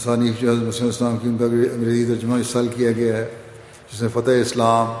 تصانیف جو حضرت مسیح علیہ السلام کی ان کا انگریزی ترجمہ اس سال کیا گیا ہے، جس میں فتح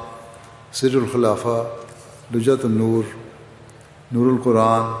اسلام، سر الخلافہ، لجت النور، نور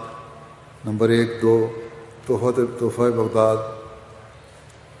القرآن، نمبر 1 2، تحفہ بغداد،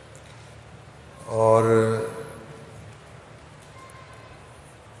 اور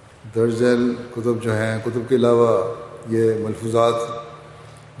درج ذیل کتب جو ہیں، کتب کے علاوہ یہ ملفوظات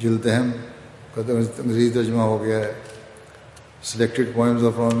جلد اہم کا انگریزی ترجمہ ہو گیا ہے۔ سلیکٹڈ پوئمز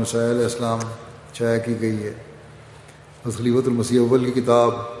آف مولانا مسیح علیہ السلام شائع کی گئی ہے۔ خلیفۃ المسیح اول کی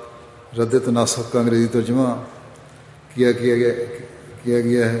کتاب رد تناسخ کا انگریزی ترجمہ کیا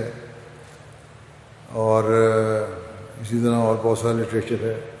گیا ہے، اور اسی طرح اور بہت سارا لٹریچر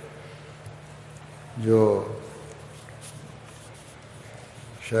ہے جو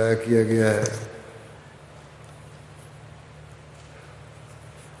شائع کیا گیا ہے۔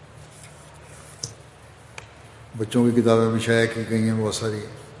 بچوں کی کتابیں بھی شائع کی گئی ہیں بہت ساری،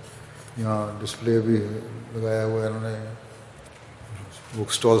 یہاں ڈسپلے بھی لگایا ہوا ہے انہوں نے،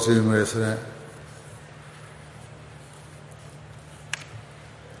 بک سٹال سے بھی میسر ہیں۔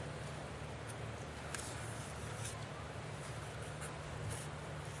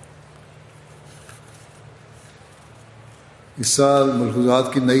 اس سال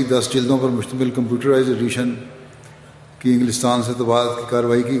ملفوظات کی نئی 10 جلدوں پر مشتمل کمپیوٹرائز ایڈیشن کی انگلستان سے تبادلہ کی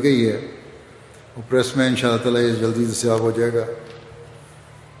کارروائی کی گئی ہے، اور پریس میں ان شاء اللہ تعالیٰ یہ جلدی دستیاب ہو جائے گا۔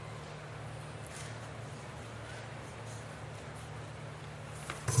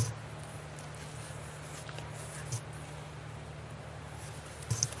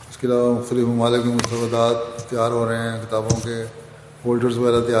 اس کے علاوہ مختلف ممالک میں مستندات تیار ہو رہے ہیں، کتابوں کے فولڈرز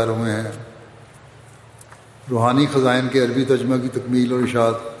وغیرہ تیار ہوئے ہیں۔ روحانی خزائن کے عربی ترجمہ کی تکمیل اور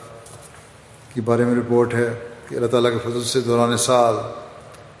اشاعت کے بارے میں رپورٹ ہے کہ اللہ تعالیٰ کے فضل سے دوران سال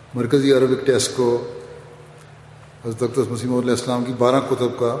مرکزی عربک ٹیسٹ کو حضرت اقدس مسیح موعود علیہ السلام کی 12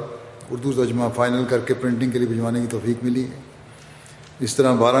 کتب کا اردو ترجمہ فائنل کر کے پرنٹنگ کے لیے بھجوانے کی توفیق ملی ہے۔ اس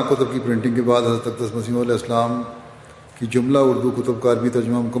طرح 12 کتب کی پرنٹنگ کے بعد حضرت اقدس مسیح موعود علیہ السلام کی جملہ اردو کتب کا عربی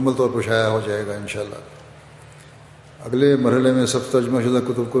ترجمہ مکمل طور پر شائع ہو جائے گا انشاءاللہ۔ اگلے مرحلے میں سب ترجمہ شدہ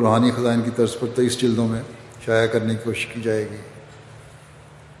کتب کو روحانی خزائن کی طرز پر 23 جلدوں میں شائع کرنے کی کوشش کی جائے گی۔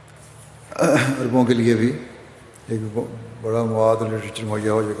 عربوں کے لیے بھی ایک بڑا مواد اور لٹریچر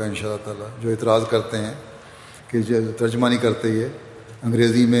مہیا ہو جائے گا انشاءاللہ تعالیٰ، جو اعتراض کرتے ہیں کہ ترجمہ نہیں کرتے، یہ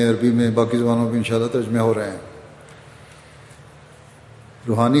انگریزی میں، عربی میں، باقی زبانوں میں انشاءاللہ ترجمے ہو رہے ہیں۔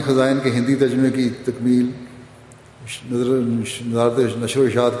 روحانی خزائن کے ہندی ترجمے کی تکمیل وزارت نشر و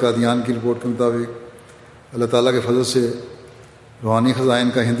اشاعت قادیان کی رپورٹ کے مطابق اللہ تعالیٰ کے فضل سے روحانی خزائن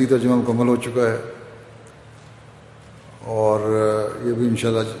کا ہندی ترجمہ مکمل ہو چکا ہے، اور یہ بھی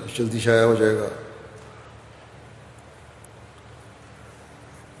انشاءاللہ جلدی شائع ہو جائے گا۔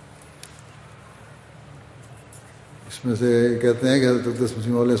 اس میں سے کہتے ہیں کہ حضرت اقدس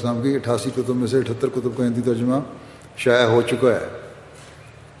مسیح علیہ السلام کی 88 کتب میں سے 78 کتب کا ہندی ترجمہ شائع ہو چکا ہے،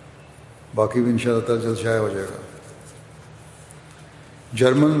 باقی بھی انشاءاللہ تعالیٰ جلد شائع ہو جائے گا۔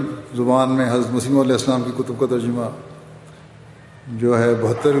 جرمن زبان میں حضرت مسیح علیہ السلام کی کتب کا ترجمہ جو ہے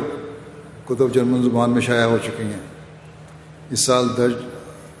 72 کتب جرمن زبان میں شائع ہو چکی ہیں۔ اس سال درج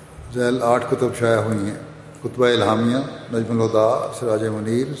ذیل 8 کتب شائع ہوئی ہیں: کتبہ الہامیہ، نجم الہدیٰ، سراج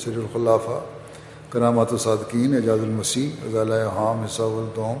منیر، سر الخلافہ، کرامات الصادقین، اعجاز المسیح، رضالہ اہام، حصہ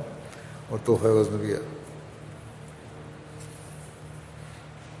الدوم اور تحفہ غزنویہ۔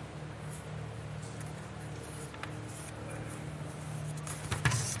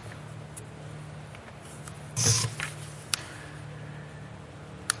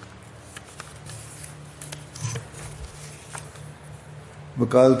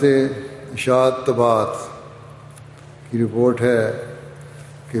 وکالت اشاعت طباعت کی رپورٹ ہے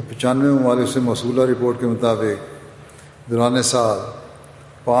کہ 95 ممالک سے موصولہ رپورٹ کے مطابق دوران سال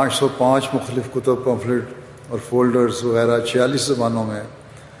 505 مختلف کتب، پمفلٹ اور فولڈرز وغیرہ 46 زبانوں میں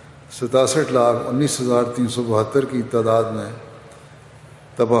 67,19,372 کی تعداد میں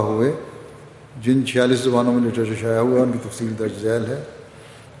طبع ہوئے، جن 46 زبانوں میں لٹریچر شائع ہوا ان کی تفصیل درج ذیل ہے: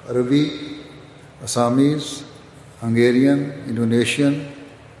 عربی، اسامیز، ہنگیرین، انڈونیشین،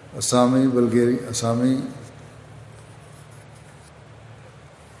 اسامی، بلگیری، اسامیز،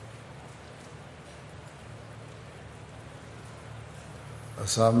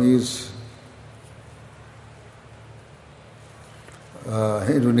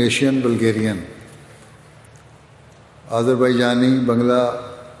 انڈونیشین، بلگیرین، آذربائیجانی، بنگلہ،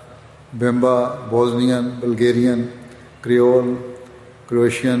 بیمبا، بوزنین، بلگیرین، کریول،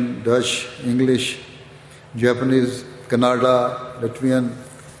 Croatian, Dutch, English, Japanese, Canada, لٹوین،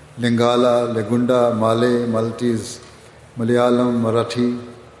 لنگالا، لیگونڈا، مالے، مالٹیز، ملیالم، مراٹھی،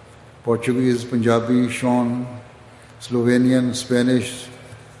 پورچوگیز، پنجابی، شون، سلووینین، Spanish,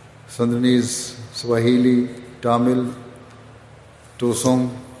 سندنیز، سواہیلی، Tamil, ٹوسونگ،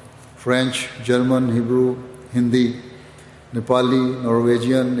 French, German, Hebrew, Hindi, Nepali,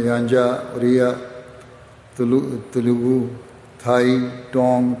 Norwegian, یانجا، اوریا، تیلگو، تھائی،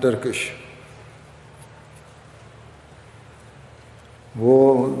 ٹونگ، ٹرکش۔ وہ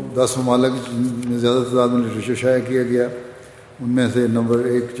 10 ممالک میں زیادہ تعداد میں لٹریچر شائع کیا گیا، ان میں سے نمبر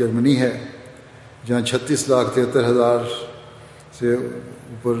 1 جرمنی ہے، جہاں 36,73,000 سے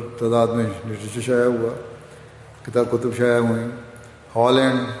اوپر تعداد میں لٹریچر شائع ہوا، کتب شائع ہوئیں۔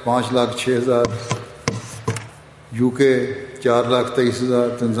 Holland 5,06,000، UK 4,23,000،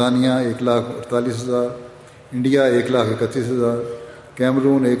 Tanzania 1,48,000، India 1,31,000،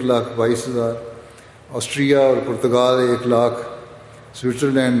 Cameroon 1,22,000، Austria اور پرتگال 1,00,000،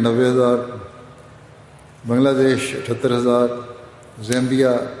 سوئٹزرلینڈ 90,000، بنگلہ دیش 78,000،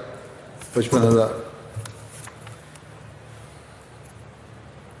 زیمبیا 55,000۔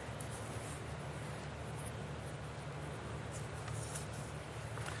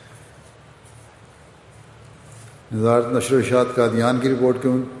 وزارت نشر و اشاعت قادیان کی رپورٹ کے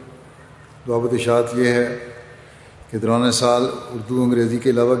ضابط اشاعت یہ ہے کہ دوران سال اردو انگریزی کے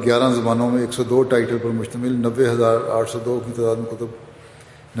علاوہ 11 زبانوں میں 102 ٹائٹل پر مشتمل 90,802 کی تعداد میں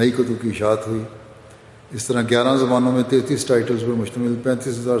نئی کتب کی اشاعت ہوئی۔ اس طرح 11 زبانوں میں 33 ٹائٹلز پر مشتمل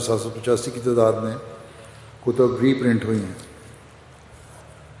 35,785 کی تعداد میں کتب ری پرنٹ ہوئی ہیں۔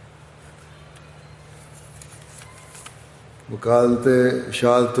 وکالت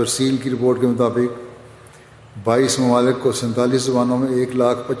اشاعت ترسیل کی رپورٹ کے مطابق 22 ممالک کو 47 زبانوں میں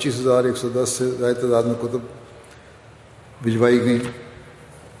 1,25,110 سے زائد تعداد میں کتب بھجوائی گئیں۔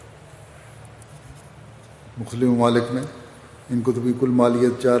 مختلف ممالک میں ان کتب کی کل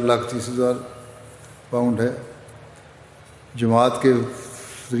مالیت 4,30,000 پاؤنڈ ہے۔ جماعت کے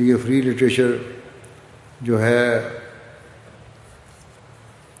ذریعے فری لٹریچر جو ہے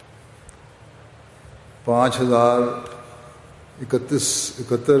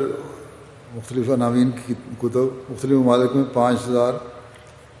 5,031 مختلف عناوین کی کتب، مختلف ممالک میں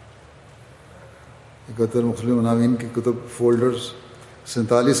 5,031 مختلف عناوین کی کتب فولڈرز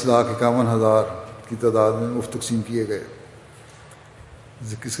 47,51,000 کی تعداد میں مفت تقسیم کیے گئے۔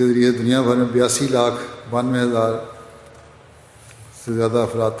 اس کے ذریعے دنیا بھر میں 82,92,000 سے زیادہ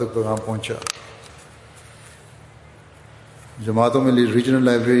افراد تک پیغام پہنچا۔ جماعتوں میں ریجنل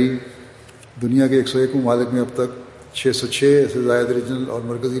لائبریری دنیا کے 101 ممالک میں اب تک 606 سے زائد ریجنل اور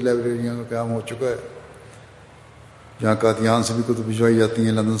مرکزی لائبریریوں کا قیام ہو چکا ہے، جہاں قادیان سے بھی کتب بھجوائی جاتی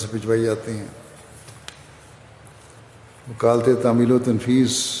ہیں، لندن سے بھجوائی جاتی ہیں۔ وکالت تعمیل و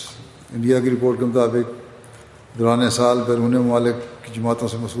تنفیذ انڈیا کی رپورٹ کے مطابق دوران سال بیرون ممالک کی جماعتوں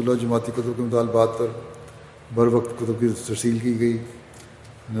سے موصولہ جماعتی کتب کے مطالبات پر بر وقت کتب کی ترسیل کی گئی۔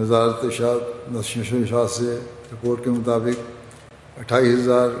 وزارت نشر و اشاعت سے رپورٹ کے مطابق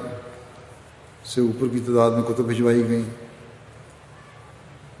 28,000 سے اوپر کی تعداد میں کتب بھجوائی گئیں۔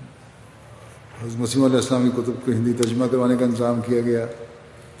 حضرت مسیح علیہ السلام کی کتب کو ہندی ترجمہ کروانے کا انتظام کیا گیا۔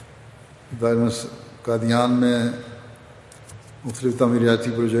 قادیان میں مختلف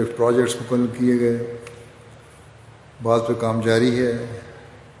تعمیراتی پروجیکٹس مکمل کیے گئے، بعض پہ کام جاری ہے،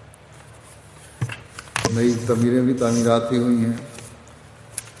 نئی تعمیرات بھی ہوئی ہیں،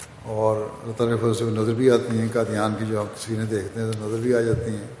 اور اللہ تعالیٰ کی فضل سے نظر بھی آتی ہیں۔ قادیان کی جو آپ تصویریں دیکھتے ہیں تو نظر بھی آ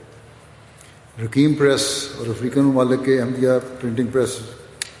جاتی ہیں۔ رقیم پریس اور افریقن ممالک کے احمدیہ پرنٹنگ پریس،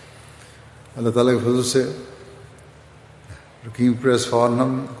 اللہ تعالیٰ کی فضل سے رقیم پریس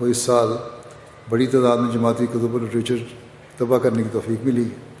فارنہم کو اس سال بڑی تعداد میں جماعتی کتب اور لٹریچر طبع کرنے کی توفیق ملی۔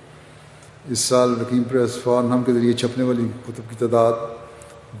 اس سال رقیم پریس فارنہم کے ذریعے چھپنے والی کتب کی تعداد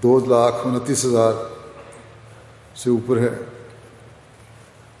 2,29,000 سے اوپر ہے۔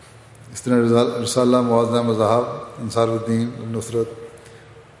 اس طرح رسالہ موازنہ مذاہب، انصار الدین، نصرت،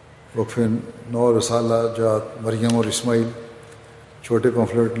 وقف نو، رسالہ جات، مریم اور اسماعیل، چھوٹے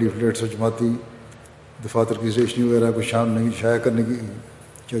پمفلٹ، لیفلیٹس اور جماعتی دفاتر کی اسٹیشنری وغیرہ کو شائع کرنے کی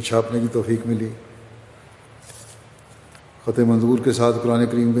جو چھاپنے کی توفیق ملی۔ خط منظور کے ساتھ قرآن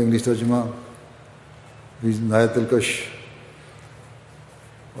کریم کا انگلش ترجمہ بھی نہایت دلکش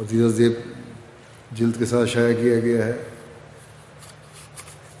اور دیگر زیب جلد کے ساتھ شائع کیا گیا ہے۔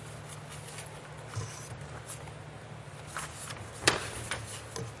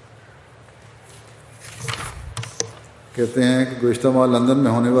 کہتے ہیں کہ گزشتہ ماہ لندن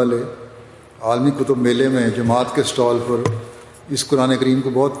میں ہونے والے عالمی کتب میلے میں جماعت کے سٹال پر اس قرآن کریم کو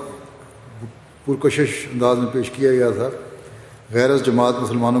بہت پرکشش انداز میں پیش کیا گیا تھا۔ غیر از جماعت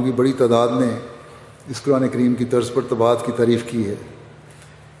مسلمانوں کی بڑی تعداد نے اس قرآن کریم کی طرز پر طباعت کی تعریف کی ہے۔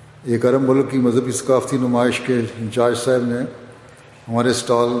 ایک عرب ملک کی مذہبی ثقافتی نمائش کے انچارج صاحب نے ہمارے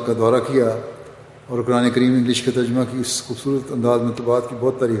سٹال کا دورہ کیا اور قرآن کریم انگلش کے ترجمہ کی اس خوبصورت انداز میں طباعت کی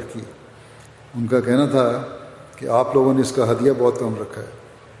بہت تعریف کی۔ ان کا کہنا تھا کہ آپ لوگوں نے اس کا ہدیہ بہت کم رکھا ہے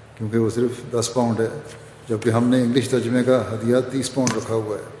کیونکہ وہ صرف 10 پاؤنڈ ہے، جبکہ ہم نے انگلش ترجمے کا ہدیہ 30 پاؤنڈ رکھا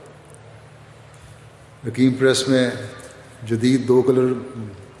ہوا ہے۔ حکیم پریس میں جدید 2 کلر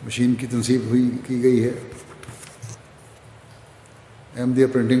مشین کی تنصیب کی گئی ہے۔ احمدیہ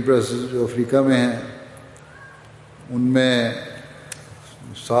پرنٹنگ پریس جو افریقہ میں ہیں ان میں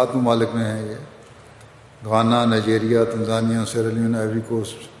 7 ممالک میں ہیں، یہ Ghana, Nigeria, Tanzania, Sierra Leone, Ivory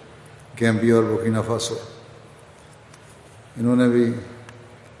Coast, Gambia اور بورکینا فاسو۔ انہوں نے بھی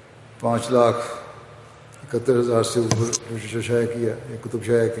 5,71,000 سے اوپر شائع کیا، یہ کتب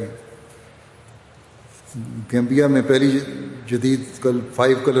شائع کی۔ گیمبیا میں پہلی جدید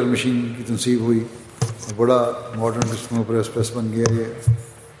 5 کلر مشین کی تنصیب ہوئی اور بڑا ماڈرن قسموں پر ایکسپریس بن گیا۔ یہ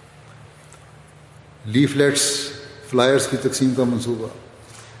لیفلیٹس، فلائرز کی تقسیم کا منصوبہ۔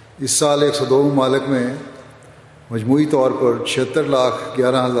 اس سال 102 ممالک میں مجموعی طور پر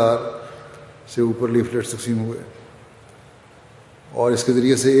 76,11,000 سے اوپر لیفلیٹس تقسیم ہوئے اور اس کے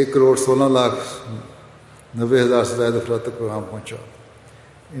ذریعے سے 1,16,90,000 سے زائد افراد تک پیغام پہنچا۔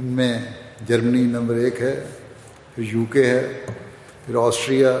 ان میں جرمنی نمبر 1 ہے، پھر UK ہے، پھر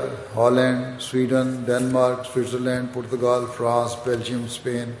Austria, Holland, Sweden, Denmark, Switzerland, Portugal, France, Belgium,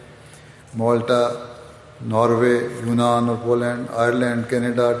 Spain, مالٹا، ناروے، یونان اور پولینڈ، آئرلینڈ،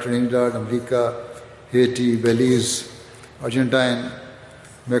 کینیڈا، ٹرینیڈاڈ، امریکہ، Haiti, Belize, Argentine,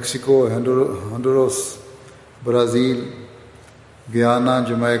 Mexico, Honduras, Brazil, Guyana,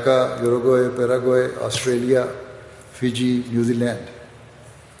 Jamaica, Uruguay, Paraguay, Australia, Fiji, New Zealand.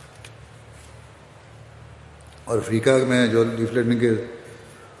 اور افریقہ میں جو لیفلیٹنگ کے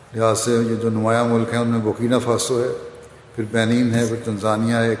لحاظ سے جو نمایاں ملک ہیں ان میں بورکینا فاسو ہے، پھر بینین ہے، پھر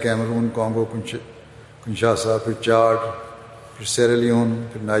تنزانیہ ہے، کیمرون، کانگو کنشاسا، پھر چاڈ، پھر سیرالیون،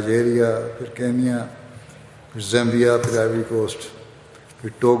 پھر نائجیریا، پھر کینیا، پھر زیمبیا، پھر آئیوری کوسٹ، پھر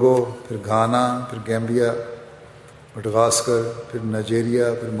ٹوگو، پھر گھانا، پھر گیمبیا، مڈغاسکر، پھر نائجیریا،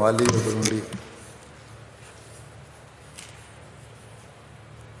 پھر مالی اور برونڈی۔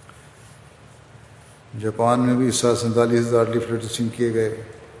 جاپان میں بھی اس سال 47,000 لیفلیٹ تقسیم کیے گئے۔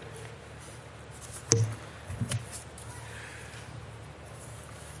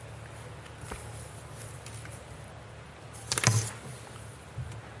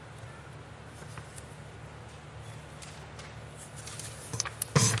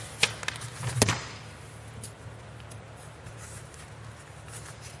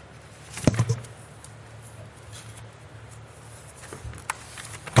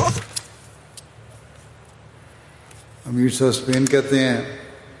 امیر صاحب اسپین کہتے ہیں،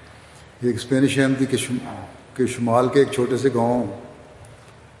 ایک اسپینش احمدی کے شمال کے ایک چھوٹے سے گاؤں،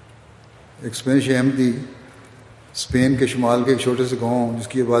 ایک اسپینش احمدی اسپین کے شمال کے ایک چھوٹے سے گاؤں جس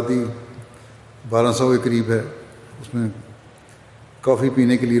کی آبادی 1200 کے قریب ہے، اس میں کافی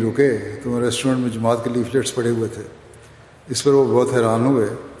پینے کے لیے رکے تو ریسٹورنٹ میں جماعت کے لیفلیٹس پڑے ہوئے تھے۔ اس پر وہ بہت حیران ہوئے۔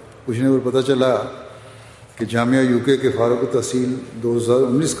 پوچھنے پر پتہ چلا کہ جامعہ UK کے فارغ التحصیل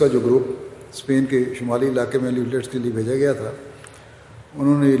 2019 کا جو گروپ اسپین کے شمالی علاقے میں لیفلیٹس کے لیے بھیجا گیا تھا،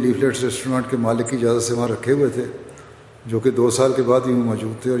 انہوں نے یہ لیفلیٹس ریسٹورنٹ کے مالک کی اجازت سے وہاں رکھے ہوئے تھے، جو کہ 2 سال کے بعد ہی وہ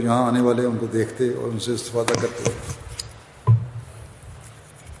موجود تھے اور یہاں آنے والے ان کو دیکھتے اور ان سے استفادہ کرتے۔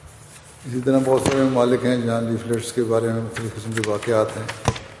 اسی طرح بہت سارے ممالک ہیں جہاں لیفلیٹس کے بارے میں مختلف قسم کے واقعات ہیں۔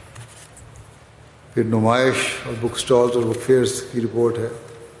 پھر نمائش اور بک سٹالز اور بک فیئرس کی رپورٹ ہے۔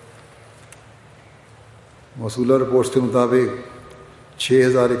 موصولہ رپورٹس کے مطابق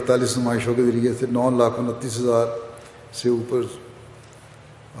 6,041 نمائشوں کے ذریعے سے 9,29,000 سے اوپر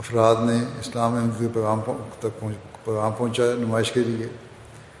افراد نے اسلام کے پیغام پہنچایا۔ نمائش کے لیے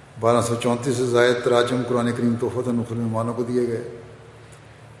 1234 سے زائد تراجم قرآن کریم تحفۃ مختلف مہمانوں کو دیے گئے۔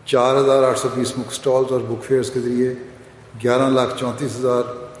 4,820 بک سٹالز اور بک فیئرس کے ذریعے 11,34,000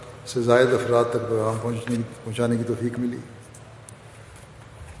 سے زائد افراد تک پیغام پہنچانے کی توفیق ملی۔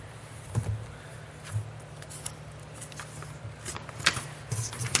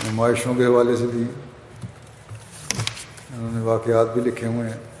 نمائشوں کے حوالے سے بھی انہوں نے واقعات بھی لکھے ہوئے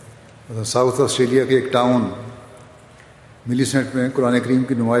ہیں. ساؤتھ آسٹریلیا کے ایک ٹاؤن ملی سینٹ میں قرآن کریم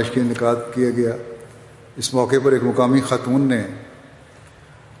کی نمائش کا انعقاد کیا گیا. اس موقع پر ایک مقامی خاتون نے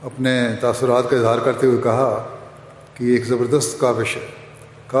اپنے تاثرات کا اظہار کرتے ہوئے کہا کہ یہ ایک زبردست کاوش ہے،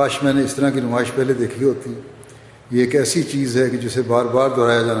 کاش میں نے اس طرح کی نمائش پہلے دیکھی ہوتی. یہ ایک ایسی چیز ہے کہ جسے بار بار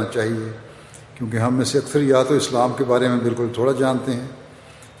دہرایا جانا چاہیے، کیونکہ ہم میں سے اکثر یا تو اسلام کے بارے میں بالکل تھوڑا جانتے ہیں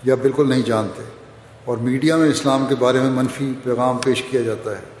یا بالکل نہیں جانتے، اور میڈیا میں اسلام کے بارے میں منفی پیغام پیش کیا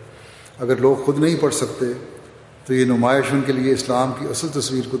جاتا ہے. اگر لوگ خود نہیں پڑھ سکتے تو یہ نمائش ان کے لیے اسلام کی اصل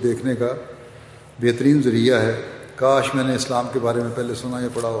تصویر کو دیکھنے کا بہترین ذریعہ ہے. کاش میں نے اسلام کے بارے میں پہلے سنا یا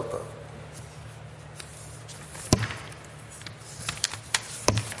پڑھا ہوتا.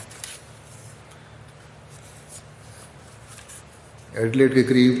 ایڈلیڈ کے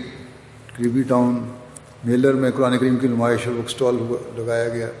قریبی ٹاؤن میلر میں قرآن کریم کی نمائش اور بک سٹال لگایا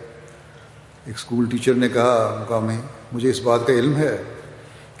گیا. ایک اسکول ٹیچر نے کہا مقامی، مجھے اس بات کا علم ہے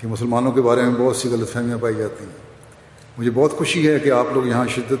کہ مسلمانوں کے بارے میں بہت سی غلط فہمیاں پائی جاتی ہیں. مجھے بہت خوشی ہے کہ آپ لوگ یہاں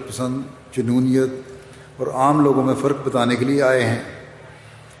شدت پسند، جنونیت اور عام لوگوں میں فرق بتانے کے لیے آئے ہیں.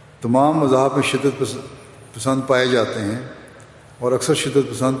 تمام مذاہب میں شدت پسند پائے جاتے ہیں اور اکثر شدت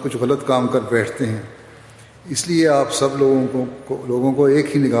پسند کچھ غلط کام کر بیٹھتے ہیں. اس لیے آپ سب لوگوں کو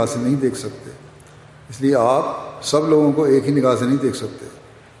ایک ہی نگاہ سے نہیں دیکھ سکتے.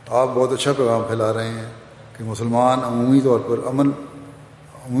 آپ بہت اچھا پیغام پھیلا رہے ہیں کہ مسلمان عمومی طور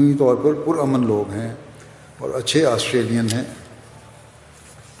پر پرامن لوگ ہیں اور اچھے آسٹریلین ہیں.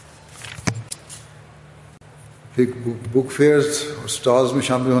 پھر بک فیئرز اور سٹالز میں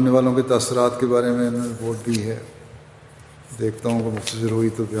شامل ہونے والوں کے تاثرات کے بارے میں انہوں نے رپورٹ دی ہے. دیکھتا ہوں کہ مختصر ہوئی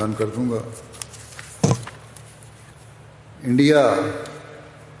تو بیان کر دوں گا. انڈیا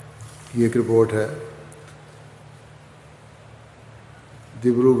کی ایک رپورٹ ہے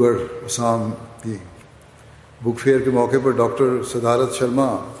ڈبرو گڑھ آسام کی. بک فیئر کے موقع پر ڈاکٹر صدارت شرما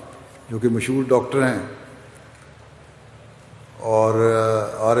جو کہ مشہور ڈاکٹر ہیں اور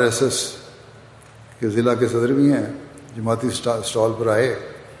RSS کے ضلع کے صدر بھی ہیں، جماعتی اسٹال پر آئے.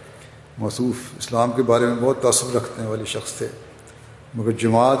 موصوف اسلام کے بارے میں بہت تعصب رکھنے والے شخص تھے، مگر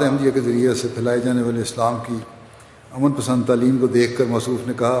جماعت احمدیہ کے ذریعے سے پھیلائے جانے والے اسلام کی امن پسند تعلیم کو دیکھ کر موصوف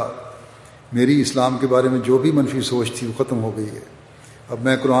نے کہا، میری اسلام کے بارے میں جو بھی منفی سوچ تھی وہ ختم ہو گئی ہے. اب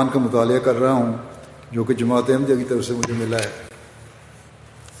میں قرآن کا مطالعہ کر رہا ہوں جو کہ جماعت احمدیہ کی طرف سے مجھے ملا ہے.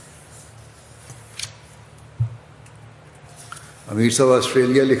 امیر صاحب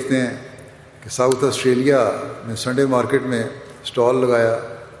آسٹریلیا لکھتے ہیں کہ ساؤتھ آسٹریلیا میں سنڈے مارکیٹ میں اسٹال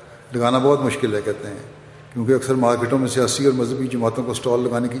لگانا بہت مشکل ہے، کہتے ہیں، کیونکہ اکثر مارکیٹوں میں سیاسی اور مذہبی جماعتوں کو اسٹال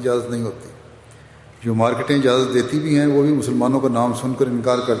لگانے کی اجازت نہیں ہوتی. جو مارکیٹیں اجازت دیتی بھی ہیں وہ بھی مسلمانوں کا نام سن کر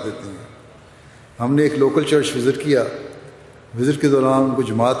انکار کر دیتی ہیں. ہم نے ایک لوکل چرچ وزٹ کیا. وزٹ کے دوران ان کو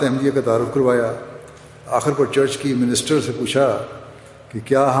جماعت احمدیہ کا تعارف کروایا. آخر پر چرچ کی منسٹر سے پوچھا کہ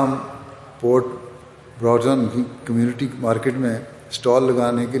کیا ہم پورٹ براؤزن کی کمیونٹی مارکیٹ میں اسٹال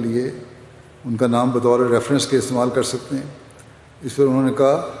لگانے کے لیے ان کا نام بطور ریفرنس کے استعمال کر سکتے ہیں. اس پر انہوں نے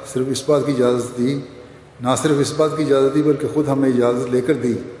کہا نہ صرف اس بات کی اجازت دی بلکہ خود ہمیں اجازت لے کر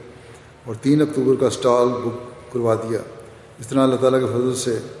دی اور 3 اکتوبر کا اسٹال بک کروا دیا. اس طرح اللہ تعالیٰ کے فضل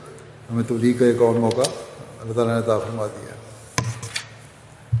سے ہمیں تبلیغ کا ایک اور موقع اللہ تعالیٰ نے عطا فرما دیا.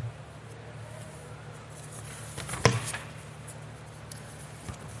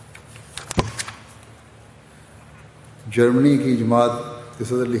 جرمنی کی جماعت کے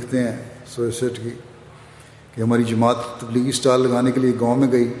صدر لکھتے ہیں سوئسٹ کی کہ ہماری جماعت تبلیغی اسٹال لگانے کے لیے گاؤں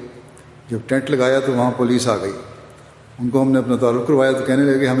میں گئی. جب ٹینٹ لگایا تو وہاں پولیس آ گئی. ان کو ہم نے اپنا تعارف کروایا تو کہنے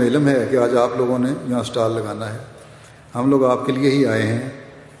لگے کہ ہمیں علم ہے کہ آج آپ لوگوں نے یہاں اسٹال لگانا ہے. ہم لوگ آپ کے لیے ہی آئے ہیں.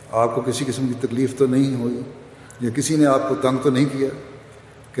 آپ کو کسی قسم کی تکلیف تو نہیں ہوئی یا کسی نے آپ کو تنگ تو نہیں کیا؟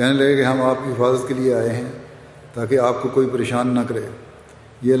 کہنے لگے کہ ہم آپ کی حفاظت کے لیے آئے ہیں تاکہ آپ کو کوئی پریشان نہ کرے.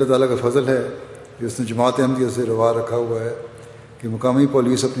 یہ اللہ تعالیٰ کا فضل ہے کہ اس نے جماعت احمدیہ سے روا رکھا ہوا ہے کہ مقامی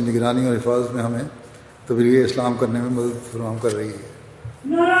پولیس اپنی نگرانی اور حفاظت میں ہمیں تبلیغ اسلام کرنے میں مدد فراہم کر رہی ہے.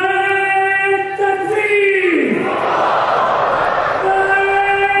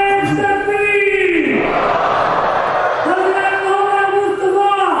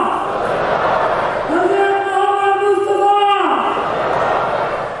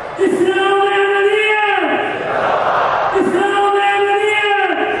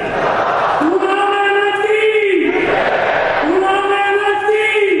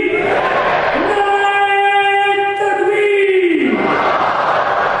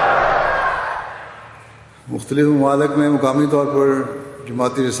 مختلف ممالک میں مقامی طور پر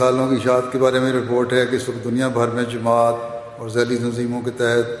جماعتی رسالوں کی اشاعت کے بارے میں رپورٹ ہے کہ اس وقت دنیا بھر میں جماعت اور ذیلی تنظیموں کے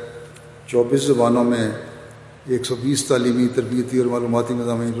تحت 24 زبانوں میں 120 تعلیمی، تربیتی اور معلوماتی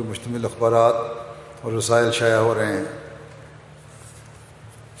مضامین پر مشتمل اخبارات اور رسائل شائع ہو رہے ہیں۔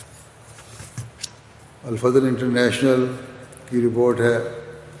 الفضل انٹرنیشنل کی رپورٹ ہے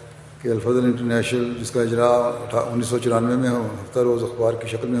کہ الفضل انٹرنیشنل، جس کا اجراء 1994 میں ہفتہ روز اخبار کی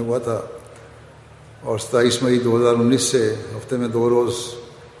شکل میں ہوا تھا اور 27 مئی 2019 سے ہفتے میں 2 روز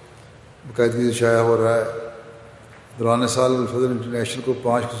باقاعدگی سے شائع ہو رہا ہے، دوران سال الفضل انٹرنیشنل کو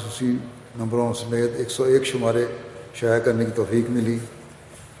 5 خصوصی نمبروں سمیت 101 شمارے شائع کرنے کی توفیق ملی۔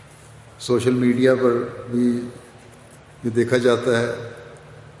 سوشل میڈیا پر بھی یہ دیکھا جاتا ہے۔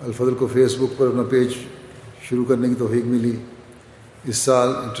 الفضل کو فیس بک پر اپنا پیج شروع کرنے کی توفیق ملی۔ اس سال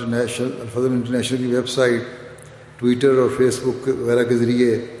الفضل انٹرنیشنل کی ویب سائٹ، ٹویٹر اور فیس بک وغیرہ کے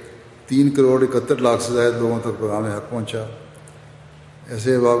ذریعے 3 کروڑ 71 لاکھ سے زائد لوگوں تک پیغام حق پہنچا۔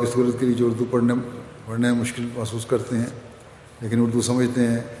 ایسے احباب کی صورت کے لیے جو اردو پڑھنے میں مشکل محسوس کرتے ہیں لیکن اردو سمجھتے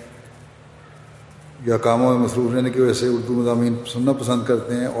ہیں یا کاموں میں مصروف رہنے کی وجہ سے اردو مضامین سننا پسند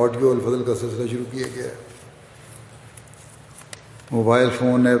کرتے ہیں، آڈیو الفضل کا سلسلہ شروع کیا گیا ہے۔ موبائل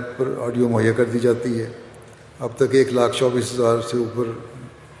فون ایپ پر آڈیو مہیا کر دی جاتی ہے۔ اب تک 1,24,000 سے اوپر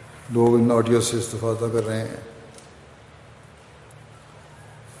لوگ ان آڈیو سے استفادہ کر رہے ہیں۔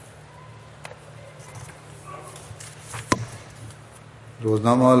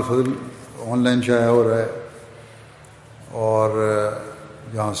 روزنامہ الفضل آن لائن شائع ہو رہا ہے اور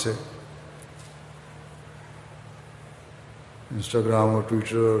یہاں سے انسٹاگرام اور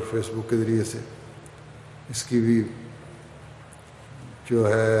ٹویٹر اور فیس بک کے ذریعے سے اس کی بھی جو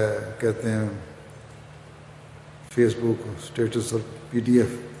ہے کہتے ہیں فیس بک اسٹیٹس اور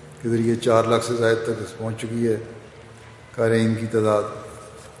PDF کے ذریعے 4 لاکھ سے زائد تک پہنچ چکی ہے قارئین کی تعداد۔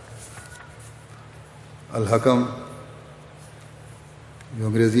 الحکم جو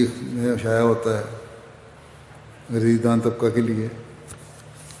انگریزی میں شائع ہوتا ہے انگریزی دان طبقہ کے لیے،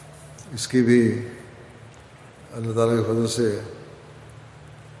 اس کی بھی اللہ تعالیٰ کے فضل سے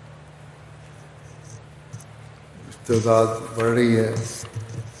تعداد بڑھ رہی ہے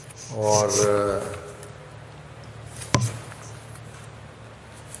اور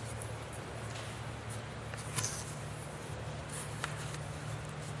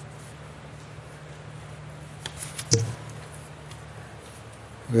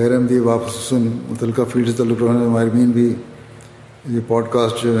غیر احمدی واپس متعلقہ فیلڈ سے تعلق رکھنے والے ماہرین بھی یہ پوڈ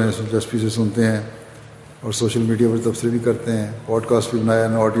کاسٹ جو ہے دلچسپی سے سنتے ہیں اور سوشل میڈیا پر تبصرے بھی کرتے ہیں۔ پوڈ کاسٹ بھی بنایا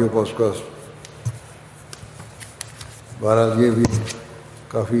ہے، آڈیو پوڈ کاسٹ۔ بہرحال یہ بھی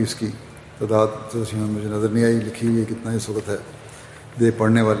کافی اس کی تعداد تو مجھے نظر نہیں آئی لکھی ہوئی ہے کتنا اس وقت ہے دے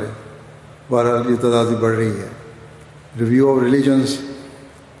پڑھنے والے۔ بہرحال یہ تعداد بھی بڑھ رہی ہے۔ ریویو آف ریلیجنس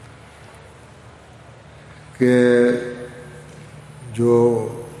کہ جو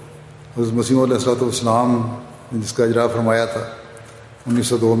حضرت مسیح علیہ الصلوۃ والسلام نے جس کا اجرا فرمایا تھا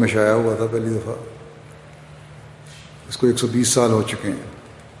 1902 میں شائع ہوا تھا پہلی دفعہ، اس کو 120 سال ہو چکے ہیں۔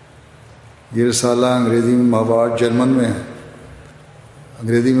 یہ رسالہ انگریزی میں ماہوار، جرمن میں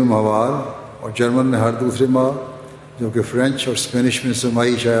انگریزی میں ماہوار اور جرمن میں ہر دوسرے ماہ، جبکہ فرینچ اور اسپینش میں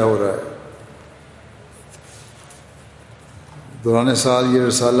سمائی شائع ہو رہا ہے۔ دوران سال یہ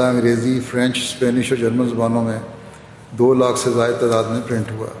رسالہ انگریزی، فرینچ، اسپینش اور جرمن زبانوں میں 2 لاکھ سے زائد تعداد میں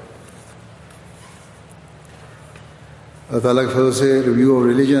پرنٹ ہوا۔ اللہ تعالیٰ کے فضل سے ریویو آف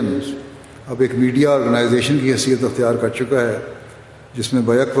ریلیجنز اب ایک میڈیا آرگنائزیشن کی حیثیت اختیار کر چکا ہے جس میں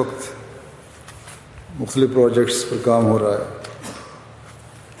بیک وقت مختلف پروجیکٹس پر کام ہو رہا ہے۔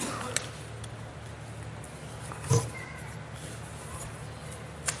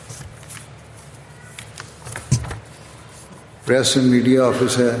 پریس اینڈ میڈیا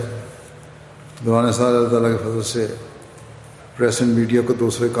آفس ہے۔ دوران سال اللہ تعالیٰ کے فضل سے پریس اینڈ میڈیا کو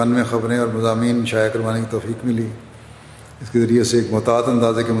 291 خبریں اور مضامین شائع کروانے کی توفیق ملی۔ اس کے ذریعے سے ایک محتاط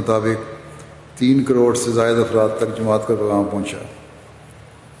اندازے کے مطابق 3 کروڑ سے زائد افراد تک جماعت کا پیغام پہنچا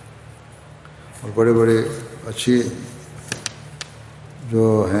اور بڑے بڑے اچھے جو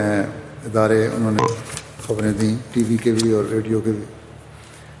ہیں ادارے انہوں نے خبریں دیں، ٹی وی کے بھی اور ریڈیو کے بھی۔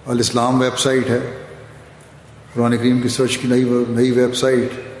 الاسلام ویب سائٹ ہے، قرآن کریم کی سرچ کی نئی ویب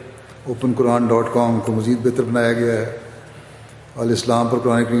سائٹ openquran.com کو مزید بہتر بنایا گیا ہے۔ الاسلام پر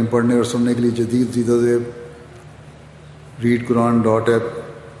قرآن کریم پڑھنے اور سننے کے لیے جدید زیدہ زیب readquran.app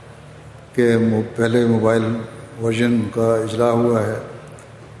کے پہلے موبائل ورژن کا اجرا ہوا ہے۔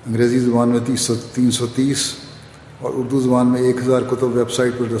 انگریزی زبان میں 330 اور اردو زبان میں 1000 کتب ویب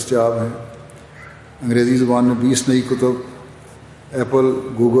سائٹ پر دستیاب ہیں۔ انگریزی زبان میں 20 نئی کتب ایپل،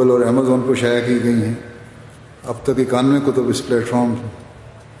 گوگل اور امیزون پر شائع کی گئی ہیں۔ اب تک 91 کتب اس پلیٹ فارم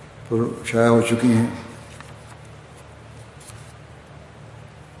پر شائع ہو چکی ہیں۔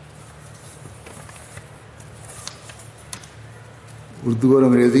 اردو اور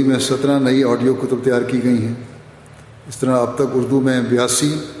انگریزی میں 17 نئی آڈیو کتب تیار کی گئی ہیں۔ اس طرح اب تک اردو میں 82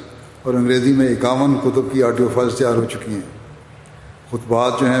 اور انگریزی میں 51 کتب کی آڈیو فائلز تیار ہو چکی ہیں۔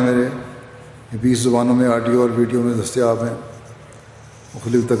 خطبات جو ہیں میرے 20 زبانوں میں آڈیو اور ویڈیو میں دستیاب ہیں۔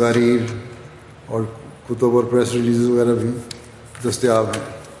 مختلف تقاریر اور کتب اور پریس ریلیزز وغیرہ بھی دستیاب ہیں۔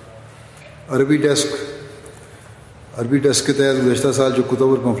 عربی ڈیسک کے تحت گزشتہ سال جو کتب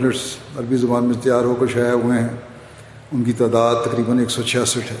اور پمفلٹس عربی زبان میں تیار ہو کر شائع ہوئے ہیں ان کی تعداد تقریباً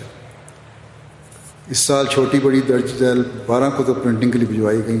 166 ہے۔ اس سال چھوٹی بڑی درج ذیل 12 کتب پرنٹنگ کے لیے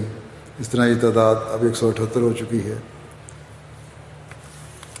بھجوائی گئیں۔ اس طرح یہ تعداد اب 178 ہو چکی ہے،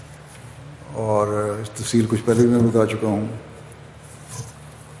 اور اس تفصیل کچھ پہلے بھی میں بتا چکا ہوں۔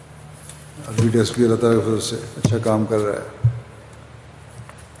 عربی ڈیسک بھی اللہ تعالیٰ کے فضل سے اچھا کام کر رہا ہے۔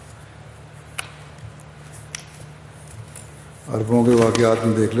 عربوں کے واقعات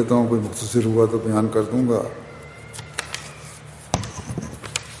میں دیکھ لیتا ہوں، کوئی مختصر ہوا تو بیان کر دوں گا۔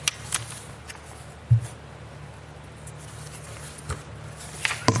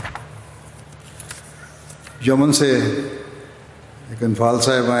 یمن سے ایک انفال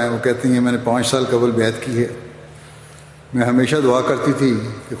صاحب آئے، وہ کہتی ہیں میں نے 5 سال قبل بیعت کی ہے۔ میں ہمیشہ دعا کرتی تھی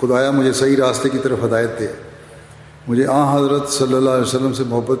کہ خدایا مجھے صحیح راستے کی طرف ہدایت دے۔ مجھے حضرت صلی اللہ علیہ وسلم سے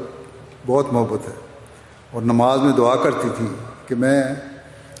بہت محبت ہے، اور نماز میں دعا کرتی تھی کہ میں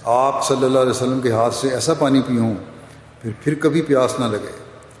آپ صلی اللہ علیہ وسلم کے ہاتھ سے ایسا پانی پیوں پھر کبھی پیاس نہ لگے۔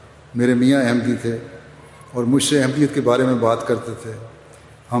 میرے میاں احمدی تھے اور مجھ سے احمدیت کے بارے میں بات کرتے تھے۔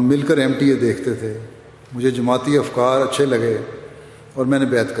 ہم مل کر احمدیت دیکھتے تھے۔ مجھے جماعتی افکار اچھے لگے اور میں نے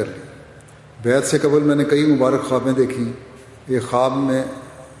بیعت کر لی۔ بیعت سے قبل میں نے کئی مبارک خوابیں دیکھی۔ ایک خواب میں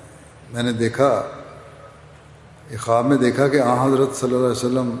دیکھا کہ حضرت صلی اللہ علیہ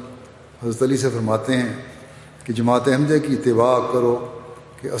وسلم حضرت علی سے فرماتے ہیں کہ جماعت احمدیہ کی اتباع کرو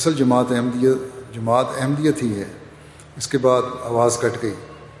کہ اصل جماعت احمدیت ہی ہے۔ اس کے بعد آواز کٹ گئی۔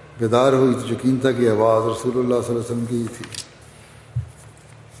 بیدار ہوئی تو یقین تھا کہ آواز رسول اللہ صلی اللہ علیہ وسلم کی ہی تھی۔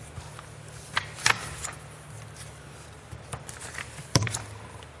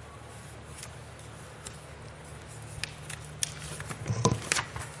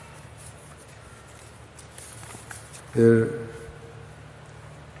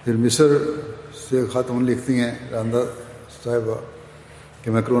 پھر مصر سے خاتون لکھتی ہیں راندہ صاحبہ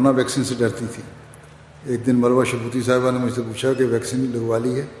کہ میں کرونا ویکسین سے ڈرتی تھی۔ ایک دن مروہ شبوتی صاحبہ نے مجھ سے پوچھا کہ ویکسین لگوا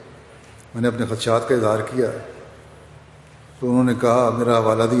لی ہے؟ میں نے اپنے خدشات کا اظہار کیا تو انہوں نے کہا، میرا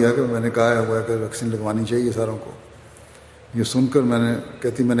حوالہ دیا کہ میں نے کہا ہوا ہے کہ ویکسین لگوانی چاہیے ساروں کو۔ یہ سن کر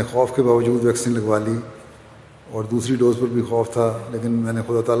میں نے خوف کے باوجود ویکسین لگوا لی، اور دوسری ڈوز پر بھی خوف تھا، لیکن میں نے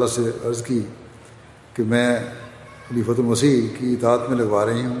خدا تعالیٰ سے عرض کی کہ میں خلیفۃ المسیح کی اطاعت میں لگوا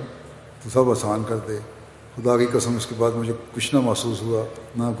رہی ہوں تو سب آسان کر دے۔ خدا کی قسم اس کے بعد مجھے کچھ نہ محسوس ہوا،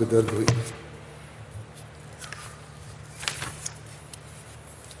 نہ کوئی درد ہوئی۔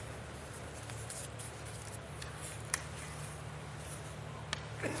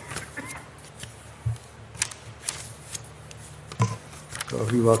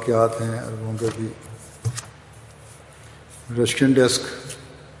 کافی واقعات ہیں عربوں کے بھی۔ رشین ڈیسک،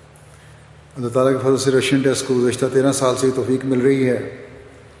 اللہ تعالیٰ کے فضل سے رشین ڈیسک کو گزشتہ 13 سال سے یہ توفیق مل رہی ہے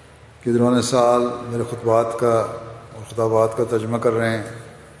کہ دوران سال میرے خطبات کا اور خطابات کا ترجمہ کر رہے ہیں،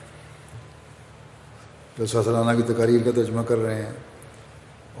 جلسہ سالانہ کی تقاریر کا ترجمہ کر رہے ہیں،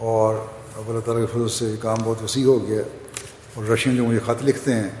 اور اب اللہ تعالیٰ کے فضل سے یہ کام بہت وسیع ہو گیا۔ اور رشین جو مجھے خط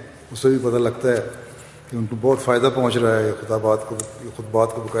لکھتے ہیں اس سے بھی پتہ لگتا ہے کہ ان کو بہت فائدہ پہنچ رہا ہے یہ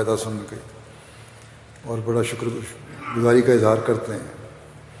خطبات کو باقاعدہ سن کے، اور بڑا شکر گزاری کا اظہار کرتے ہیں۔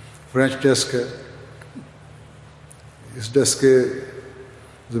 فرینچ ڈیسک ہے، اس ڈیسک کے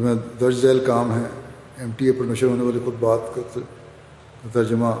ذمہ درج ذیل کام ہے MTA پر نشر ہونے والے خطبات کا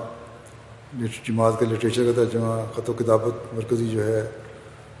ترجمہ، جماعت کے لٹریچر کا ترجمہ، خط و کتابت مرکزی جو ہے،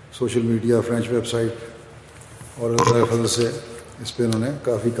 social media, French web site, اور اللہ کے فضل سے اس پہ انہوں نے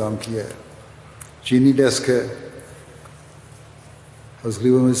کافی کام کیا ہے۔ چینی ڈیسک ہے، حضرت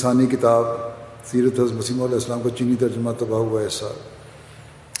خلیفہ ثانی کتاب سیرت حضرت مسیح علیہ السلام کا چینی ترجمہ طبع ہوا ہے اس سال۔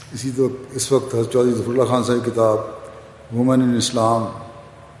 اس وقت حضرت چودھری ظفر اللہ خان صاحب کی کتاب وومن ان اسلام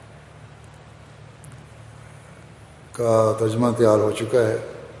کا ترجمہ تیار ہو چکا ہے،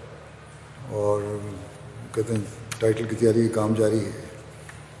 اور کہتے ہیں ٹائٹل کی تیاری کا کام جاری ہے۔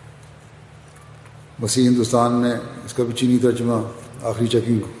 مسیح ہندوستان میں اس کا بھی چینی ترجمہ آخری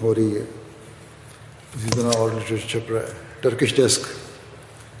چیکنگ ہو رہی ہے، اسی طرح اور لٹریچر چھپ رہا ہے۔ ٹرکش ڈیسک،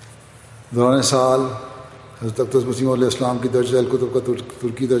 دوران سال حضرت اقدس مسیح علیہ السلام کی درج ذیل کتب کا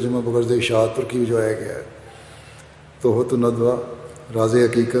ترکی ترجمہ بغرض اشاعت ترکی بھجوایا گیا ہے۔ تحفۃ الندوہ، راز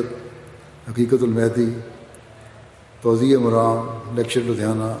حقیقت المہدی، توضیح مرام، لیکچر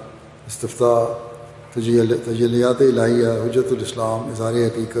لدھیانہ، استفتاء، تجلیات الہیہ، حجت الاسلام، اظہار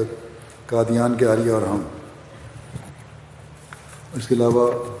حقیقت، قادیان کے عالیہ اور ہم۔ اس کے علاوہ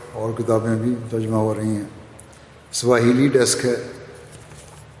اور کتابیں بھی ترجمہ ہو رہی ہیں. سواحیلی ڈیسک ہے.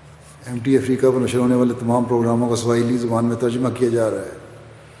 MT افریقہ پر نشر ہونے والے تمام پروگراموں کا سواحیلی زبان میں ترجمہ کیا جا رہا ہے.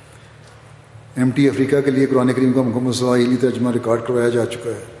 MT افریقہ کے لیے قرآن کریم کا مکمل سواحیلی ترجمہ ریکارڈ کروایا جا چکا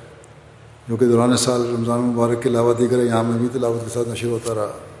ہے، جو کہ دوران سال رمضان مبارک کے علاوہ دیگر ایام میں بھی تلاوت کے ساتھ نشر ہوتا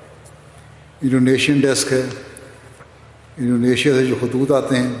رہا. انڈونیشین ڈیسک ہے. انڈونیشیا سے جو خطوط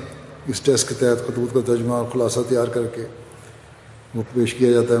آتے ہیں، اس ڈیسک کے تحت خطوط کا ترجمہ اور خلاصہ تیار کر کے وہ پیش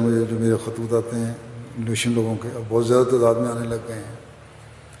کیا جاتا ہے مجھے. جو میرے خطوط آتے ہیں انڈونیشین لوگوں کے، اب بہت زیادہ تعداد میں آنے لگ گئے ہیں.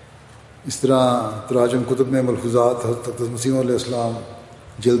 اس طرح تراجم کتب میں ملفوظات حضرت مسیح علیہ السلام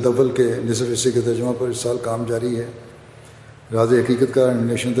جلد اول کے نصف حصے کے ترجمہ پر اس سال کام جاری ہے. راز حقیقت کا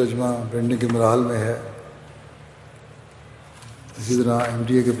انڈونیشین ترجمہ پرنٹنگ کے مراحل میں ہے. اسی طرح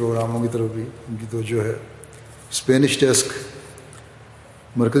MTA کے پروگراموں کی طرف بھی ان کی توجہ ہے. Spanish desk.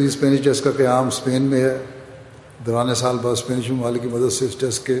 مرکزی اسپینش ڈیسک کا قیام اسپین میں ہے. دوران سال بعد اسپینش ممالک کی مدد سے اس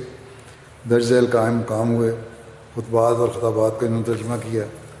ڈیسک کے درج ذیل قائم کام ہوئے. خطبات اور خطابات کا انہوں نے ترجمہ کیا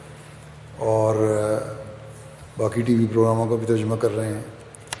اور باقی TV پروگراموں کا بھی ترجمہ کر رہے ہیں.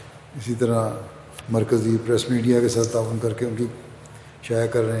 اسی طرح مرکزی پریس میڈیا کے ساتھ تعاون کر کے ان کی شائع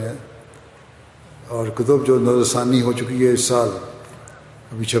کر رہے ہیں. اور کتب جو نظر ثانی ہو چکی ہے اس سال،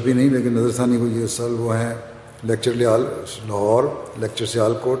 ابھی چھپی نہیں لیکن نظر ثانی ہوئی ہے اس سال، وہ ہیں لیکچر لاہور، لیکچر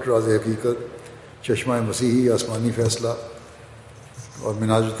سیالکوٹ، راز حقیقت، چشمہ مسیحی، آسمانی فیصلہ اور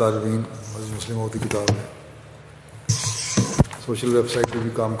منہاج الطالبین مسلموں کی کتاب ہے. سوشل ویب سائٹ پہ بھی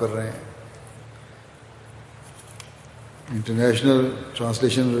کام کر رہے ہیں. انٹرنیشنل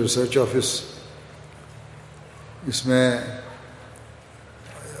ٹرانسلیشن ریسرچ آفس، اس میں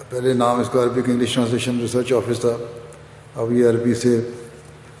پہلے نام اس کا Arabic English Translation Research Office تھا. اب یہ عربی سے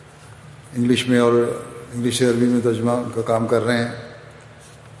انگلش میں اور انگلش سے عربی میں ترجمہ کا کام کر رہے ہیں.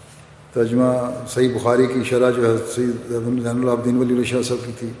 ترجمہ صحیح بخاری کی شرح جو ہے سید زین العابدین ولی اللہ شاہ صاحب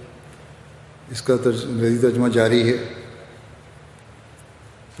کی تھی، اس کا انگریزی ترجمہ جاری ہے.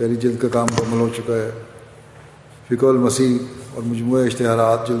 پہلی جلد کا کام مکمل ہو چکا ہے. فقہ المسیح اور مجموعہ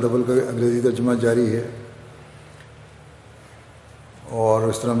اشتہارات جلد اول کا انگریزی ترجمہ جاری ہے. اور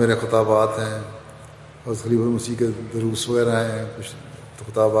اس طرح میرے خطابات ہیں، حضرت خلیفہ المسیح کے دروس وغیرہ ہیں، کچھ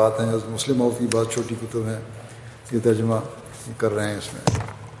خطابات ہیں، حضرت مسلم موعود کی بہت چھوٹی کتب ہیں، یہ ترجمہ کر رہے ہیں. اس میں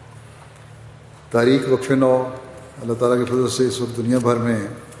تاریخ وقف نو، اللہ تعالیٰ کے فضل سے اس وقت دنیا بھر میں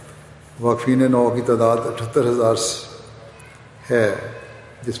واقفین نو کی تعداد 78,000 ہے،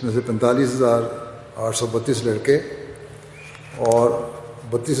 جس میں سے 45,832 لڑکے اور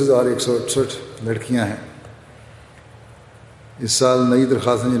 32,168 لڑکیاں ہیں. اس سال نئی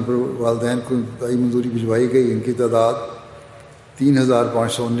درخواستیں جن پر والدین کو ابتدائی منظوری بھجوائی گئی، ان کی تعداد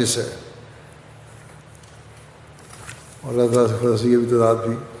 3,519 ہے. اور اللہ تعالیٰ سے فضل سے یہ بھی تعداد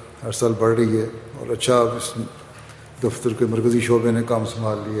بھی ہر سال بڑھ رہی ہے. اور اچھا اس دفتر کے مرکزی شعبے نے کام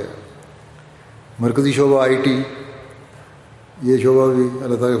سنبھال لیا ہے. مرکزی شعبہ IT، یہ شعبہ بھی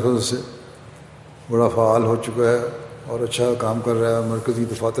اللہ تعالیٰ کے فضل سے بڑا فعال ہو چکا ہے اور اچھا کام کر رہا ہے. مرکزی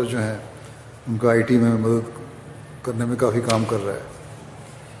دفاتر جو ہیں ان کا IT میں مدد کرنے میں کافی کام کر رہا ہے.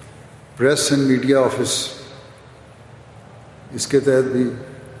 پریس اینڈ میڈیا آفس، اس کے تحت بھی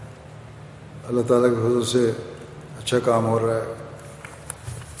اللہ تعالیٰ کے فضل سے اچھا کام ہو رہا ہے.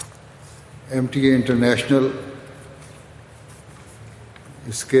 MTA انٹرنیشنل،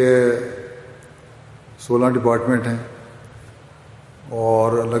 اس کے 16 ڈپارٹمنٹ ہیں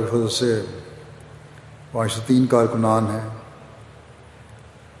اور اللہ کے فضل سے 503 کارکنان ہیں،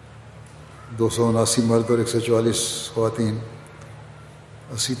 279 مرد اور 144 خواتین.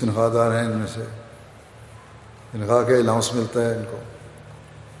 80 تنخواہ دار ہیں، ان میں سے تنخواہ کا الاؤنس ملتا ہے ان کو.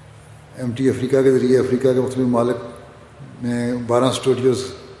 MT افریقہ کے ذریعے افریقہ کے مختلف ممالک میں 12 اسٹوڈیوز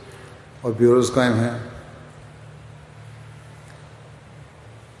اور بیوروز قائم ہیں.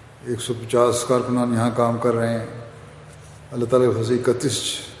 150 کارکنان یہاں کام کر رہے ہیں. اللہ تعالیٰ کے فضل سے 31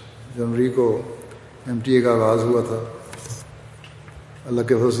 جنوری کو MTA کا آغاز ہوا تھا. اللہ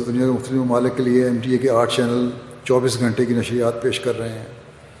کے فضل سے دنیا کے مختلف ممالک کے لیے MTA کے 8 چینل 24 گھنٹے کی نشریات پیش کر رہے ہیں.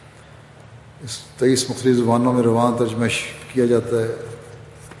 اس 23 مختلف زبانوں میں روان ترجمہ کیا جاتا ہے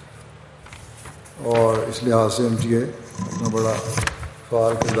اور اس لحاظ سے MTA اپنا بڑا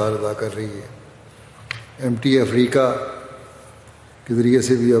فعال کردار ادا کر رہی ہے. MTA افریقہ کے ذریعے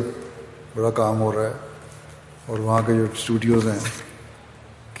سے بھی اب بڑا کام ہو رہا ہے اور وہاں کے جو اسٹوڈیوز ہیں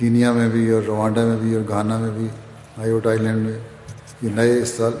کینیا میں بھی اور روانڈا میں بھی اور گھانا میں بھی، آئیوٹ آئی لینڈ میں، یہ نئے اس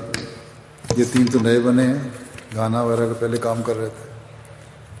سال یہ 3 تو نئے بنے ہیں. گھانا وغیرہ کے پہلے کام کر رہے تھے.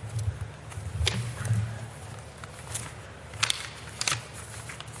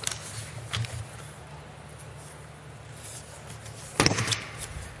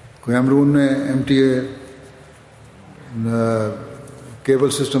 کیمرون میں MTA کیبل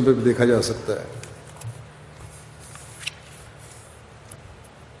سسٹم پہ بھی دیکھا جا سکتا ہے.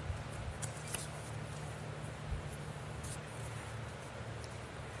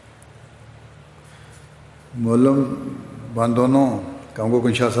 مولم باندونو کانگو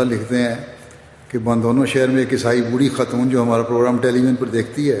کنشاسا لکھتے ہیں کہ باندونو شہر میں ایک عیسائی بوڑھی خاتون جو ہمارا پروگرام ٹیلی ویژن پر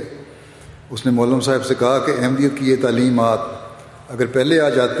دیکھتی ہے، اس نے مولم صاحب سے کہا کہ احمدیت کی یہ تعلیمات اگر پہلے آ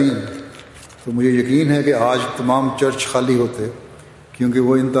جاتی تو مجھے یقین ہے کہ آج تمام چرچ خالی ہوتے، کیونکہ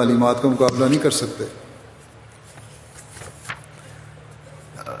وہ ان تعلیمات کا مقابلہ نہیں کر سکتے.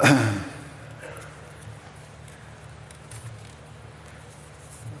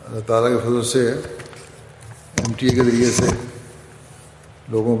 اللہ تعالیٰ کے فضل سے ایم ٹی اے کے ذریعے سے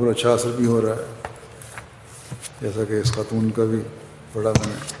لوگوں پر اچھا اثر بھی ہو رہا ہے، جیسا کہ اس خاتون کا بھی پڑھا میں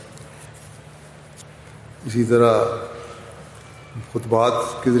نے. اسی طرح خطبات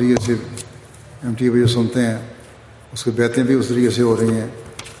کے ذریعے سے ایم ٹی اے پہ جو سنتے ہیں اس کی بیتیں بھی اس ذریعے سے ہو رہی ہیں،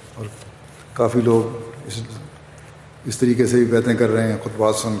 اور کافی لوگ اس طریقے سے بھی بیتیں کر رہے ہیں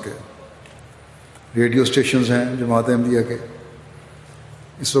خطبات سن کے. ریڈیو اسٹیشنز ہیں جماعت احمدیہ کے.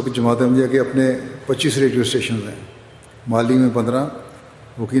 اس وقت جماعت احمدیہ کے اپنے 25 ریڈیو اسٹیشنز ہیں. مالی میں 15،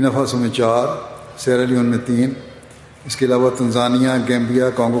 بورکینا فاسو میں 4، سیرا لیون میں 3. اس کے علاوہ تنزانیہ، گیمبیا،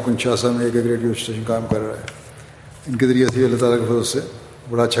 کانگو کنشاسا میں ایک ریڈیو اسٹیشن کام کر رہا ہے. ان کے ذریعے سے اللہ تعالیٰ کے فضل سے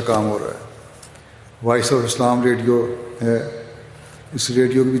بڑا اچھا کام ہو رہا ہے. وائس آف اسلام ریڈیو ہے، اس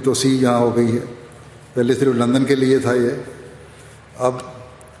ریڈیو کی بھی توسیع یہاں ہو گئی ہے. پہلے صرف لندن کے لیے تھا یہ، اب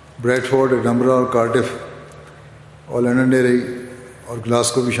بریڈ فورڈ، ایڈنبرا اور کارڈف اور لنڈنڈیری اور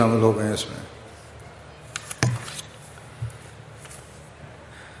گلاسکو بھی شامل ہو گئے ہیں اس میں.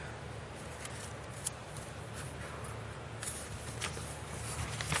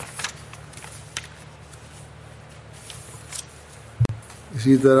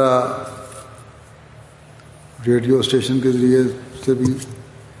 اسی طرح ریڈیو اسٹیشن کے ذریعے سے بھی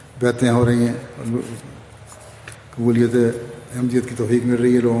بیتیں ہو رہی ہیں، قبولیت احمدیت کی توفیق مل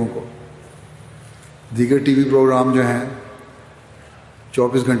رہی ہے لوگوں کو. دیگر ٹی وی پروگرام جو ہیں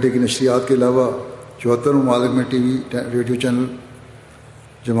 24 گھنٹے کی نشریات کے علاوہ 74 ممالک میں ٹی وی ریڈیو چینل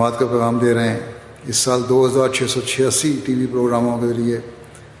جماعت کا پیغام دے رہے ہیں. اس سال 2686 ٹی وی پروگراموں کے ذریعے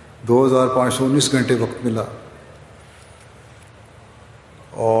 2519 گھنٹے وقت ملا،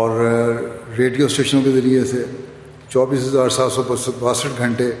 اور ریڈیو اسٹیشنوں کے ذریعے سے 24,762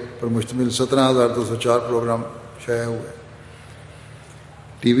 گھنٹے پر مشتمل 17,204 پروگرام شائع ہوئے.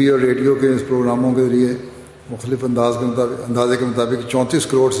 ٹی وی اور ریڈیو کے اس پروگراموں کے ذریعے مختلف اندازے کے مطابق 34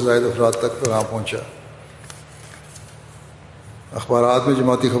 کروڑ سے زائد افراد تک پیغام پہنچا. اخبارات میں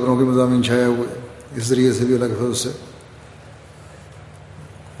جماعتی خبروں کے مضامین شائع ہوئے. اس ذریعے سے بھی اللہ کے فضل سے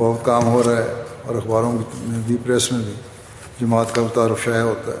بہت کام ہو رہا ہے، اور اخباروں میں بھی، پریس میں بھی جماعت کا تعارف شائع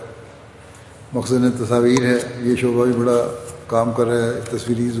ہوتا ہے. مقصد تصاویر ہے، یہ شعبہ بھی بڑا کام کر رہا ہے.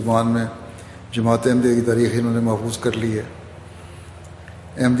 تصویری زبان میں جماعت احمدیہ کی تاریخ انہوں نے محفوظ کر لی ہے.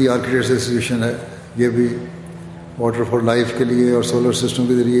 احمدی آرکیٹیکٹس ایسوسیشن ہے، یہ بھی واٹر فار لائف کے لیے اور سولر سسٹم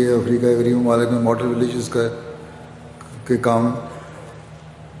کے ذریعے افریقہ کے غریب ممالک میں ماڈل ولیجز کے کام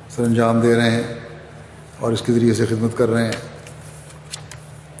سر انجام دے رہے ہیں، اور اس کے ذریعے سے خدمت کر رہے ہیں.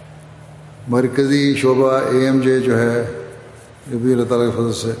 مرکزی شعبہ اے ایم جے جو ہے، یہ بھی اللہ تعالیٰ کے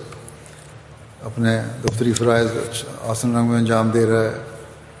فضل سے اپنے دفتری فرائض آسن رنگ میں انجام دے رہا ہے.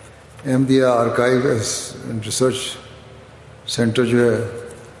 احمدیہ آرکائیو ریسرچ سینٹر جو ہے،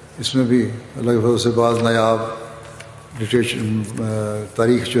 اس میں بھی اللہ کے فضل سے بعض نایاب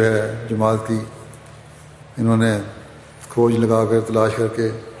تاریخ جو ہے جماعت کی انہوں نے کھوج لگا کر، تلاش کر کے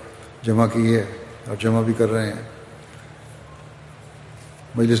جمع کی ہے، اور جمع بھی کر رہے ہیں.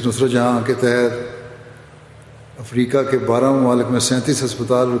 مجلس نصرت جہاں کے تحت افریقہ کے 12 ممالک میں 37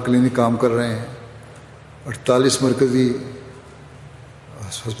 ہسپتال اور کلینک کام کر رہے ہیں. 48 مرکزی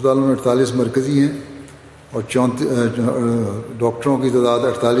ہسپتالوں میں 48 مرکزی ہیں، اور 34 ڈاکٹروں کی تعداد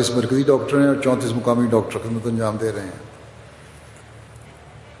 48 مرکزی ڈاکٹر ہیں، اور 34 مقامی ڈاکٹر خدمت انجام دے رہے ہیں.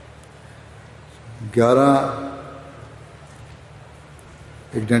 11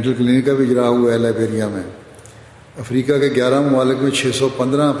 ایک ڈینٹل کلینک کا بھی اجرا ہوا ہے لائبیریا میں. افریقہ کے 11 ممالک میں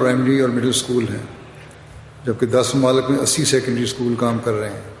 615 پرائمری اور مڈل اسکول ہیں، جبکہ 10 ممالک میں 80 سیکنڈری اسکول کام کر رہے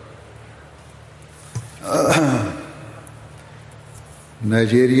ہیں.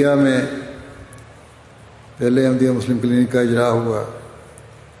 نائجیریا میں پہلے احمدیہ مسلم کلینک کا اجرا ہوا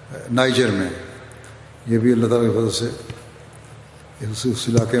نائجر میں، یہ بھی اللہ تعالیٰ کے فضل سے اس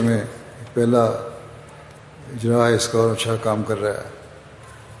علاقے میں پہلا اجرا ہے اس کا، اور اچھا کام کر رہا ہے.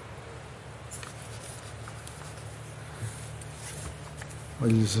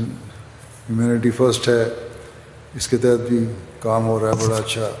 مجلس ہیومینٹی فرسٹ ہے، اس کے تحت بھی کام ہو رہا ہے بڑا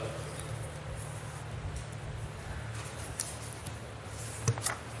اچھا.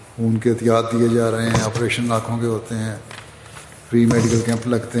 خون کے احتیاط دیے جا رہے ہیں، آپریشن آنکھوں کے ہوتے ہیں، فری میڈیکل کیمپ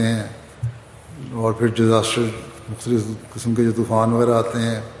لگتے ہیں، اور پھر ڈیزاسٹر مختلف قسم کے جو طوفان وغیرہ آتے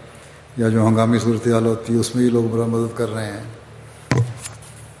ہیں یا جو ہنگامی صورتحال ہوتی ہے اس میں یہ لوگ بڑا مدد کر رہے ہیں۔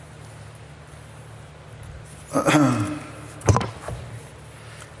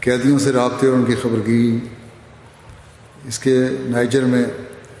 قیدیوں سے رابطے اور ان کی خبرگیری، اس کے نائجر میں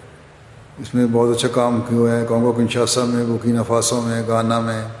اس میں بہت اچھا کام کیا ہے، کانگو کنشاسا میں، بورکینا فاسو میں، گانا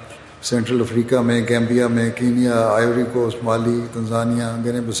میں، سینٹرل افریقہ میں، گیمبیا میں، Kenya, Ivory Coast, Mali, Tanzania,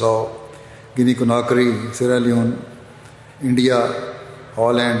 Guinea Bissau, Guinea Conakry, Sierra Leone, India,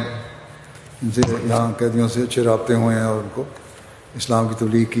 Holland, ان سے یہاں قیدیوں سے اچھے رابطے ہوئے ہیں اور ان کو اسلام کی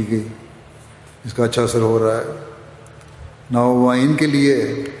تبلیغ کی گئی، اس کا اچھا اثر ہو رہا ہے۔ نوآئین کے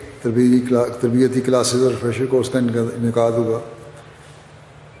لیے تربیتی کلاسز اور فریشر کورس کا انعقاد ہوگا۔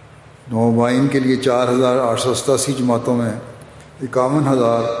 نوآئین کے لیے 4,887 جماعتوں میں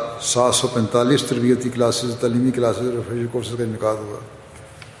 51,745 تربیتی کلاسز، تعلیمی کلاسز اور فریشر کورسز کا انعقاد ہوگا۔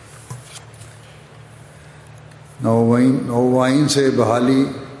 نوآئین سے بحالی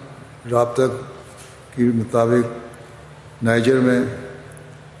رابطہ کے مطابق نائجر میں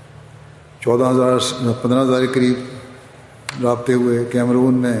 15,000 کے قریب رابطے ہوئے،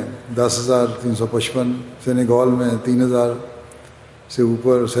 کیمرون میں 10,355، سینیگال میں 3,000 سے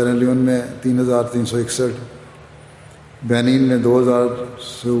اوپر، سیرا لیون میں 3,361، بینین میں 2,000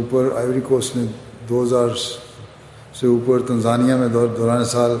 سے اوپر، آئیوری کوسٹ میں 2,000 سے اوپر، تنزانیہ میں دوران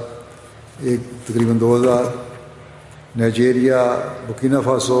سال تقریباً 2,000، نائجیریا، بورکینا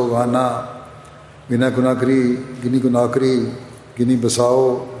فاسو، گانا، Guinea Conakry, Guinea Bissau,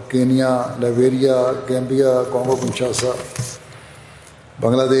 Kenya, Liberia, Gambia, Congo Kinshasa,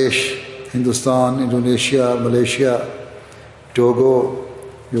 Bangladesh, Hindustan, Indonesia, Malaysia, Togo,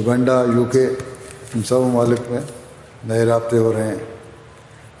 Uganda, UK، ان سب ممالک میں نئے رابطے ہو رہے ہیں،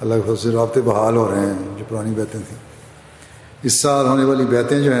 اللہ کے فضل سے رابطے بحال ہو رہے ہیں جو پرانی بیعتیں تھیں۔ اس سال ہونے والی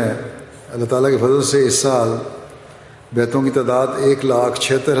بیعتیں جو ہیں اللہ تعالیٰ کے فضل سے اس سال بیعتوں کی تعداد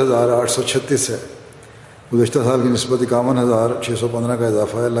 1,76,836 ہے، گزشتہ سال کی نسبت 51,615 کا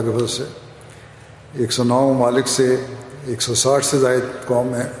اضافہ ہے اللہ کے فضل سے۔ 109 ممالک سے 160 سے زائد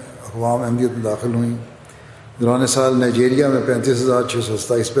اقوام احمدیت میں داخل ہوئیں۔ دوران سال نائجیریا میں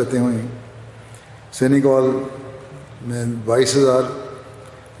 35,627 بیعتیں ہوئیں، سینیگال میں 22,000،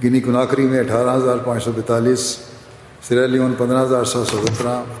 گنی کناکری میں 18,542، سیرا لیون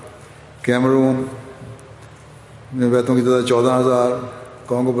 15,717، کیمرون میں بیعتوں کی تعداد 14,000،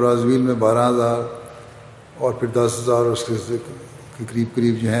 کانگو برازیل میں 12,000، اور پھر 10,000 اس کے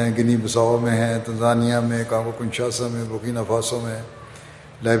قریب جو ہیں گنی بساؤ میں ہیں، تنزانیہ میں، کانگو کنشاسا میں، بورکینا فاسو میں،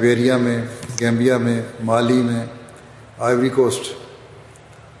 لائبیریا میں، گیمبیا میں، مالی میں، Ivory Coast,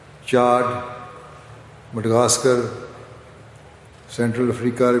 Chad, Madagascar, central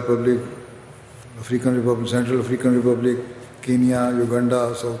African republic, Kenya, Uganda,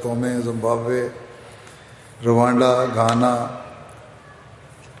 ساؤ تومے، Zimbabwe, Rwanda, Ghana,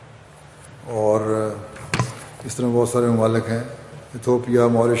 اور اس طرح بہت سارے ممالک ہیں، ایتھوپیا،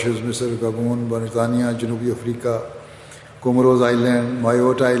 موریشس، مصر، گابون، برطانیہ، جنوبی افریقہ، کوموروز آئی لینڈ،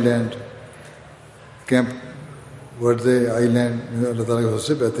 مایوٹ آئی لینڈ، کیمپ وردے آئی لینڈ میں اللہ تعالیٰ کے فضل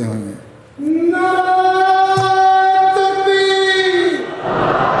سے بیعتیں ہوئی ہیں۔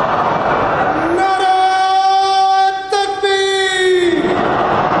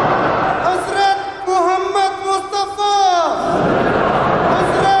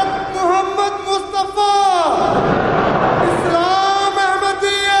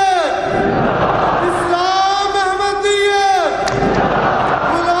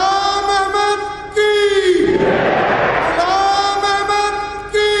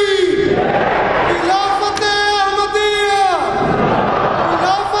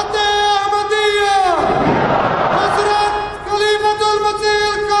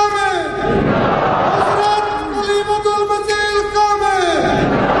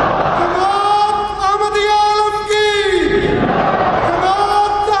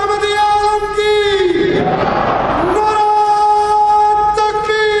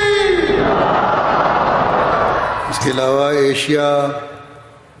 ایشیا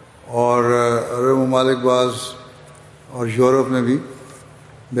اور عرب ممالک بعض اور یورپ میں بھی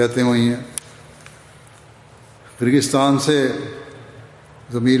بیعتیں ہوئی ہیں۔ کرغزستان سے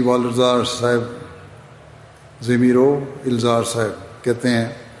ضمیر والرزار صاحب، ضمیرو الزار صاحب کہتے ہیں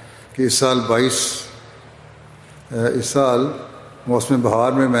کہ اس سال موسم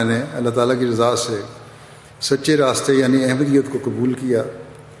بہار میں میں نے اللہ تعالیٰ کی رضا سے سچے راستے یعنی احمدیت کو قبول کیا۔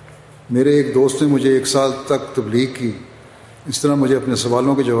 میرے ایک دوست نے مجھے 1 سال تک تبلیغ کی، اس طرح مجھے اپنے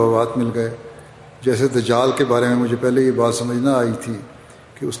سوالوں کے جوابات مل گئے۔ جیسے دجال کے بارے میں مجھے پہلے یہ بات سمجھ نہ آئی تھی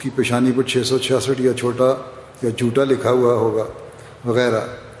کہ کہ اس کی پیشانی پر 666 یا چھوٹا یا جھوٹا لکھا ہوا ہوگا وغیرہ۔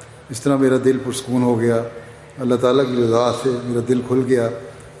 اس طرح میرا دل پرسکون ہو گیا، اللہ تعالیٰ کی رضا سے میرا دل کھل گیا،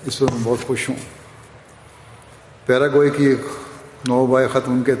 اس پر میں بہت خوش ہوں۔ پیراگوئے کی ایک نوبائے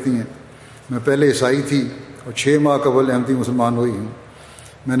خاتون کہتی ہیں، میں پہلے عیسائی تھی اور 6 ماہ قبل احمدی مسلمان ہوئی ہوں۔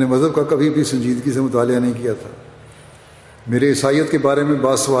 میں نے مذہب کا کبھی بھی سنجیدگی سے مطالعہ نہیں کیا تھا۔ میرے عیسائیت کے بارے میں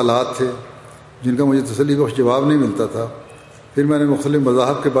بعض سوالات تھے جن کا مجھے تسلی بخش جواب نہیں ملتا تھا۔ پھر میں نے مختلف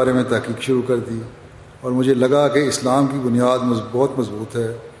مذاہب کے بارے میں تحقیق شروع کر دی اور مجھے لگا کہ اسلام کی بنیاد بہت مضبوط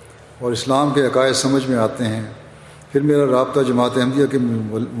ہے اور اسلام کے عقائد سمجھ میں آتے ہیں۔ پھر میرا رابطہ جماعت احمدیہ کے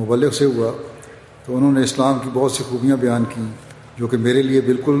مبلغ سے ہوا تو انہوں نے اسلام کی بہت سی خوبیاں بیان کی جو کہ میرے لیے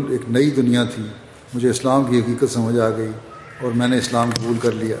بالکل ایک نئی دنیا تھی۔ مجھے اسلام کی حقیقت سمجھ آ گئی اور میں نے اسلام قبول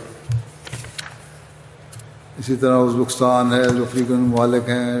کر لیا۔ اسی طرح ازبکستان ہے، جو افریقی ممالک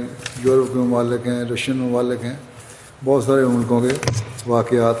ہیں، یورپ کے ممالک ہیں، رشین ممالک ہیں، بہت سارے ملکوں کے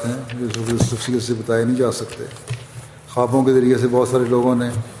واقعات ہیں جو تفصیل سے بتائے نہیں جا سکتے۔ خوابوں کے ذریعے سے بہت سارے لوگوں نے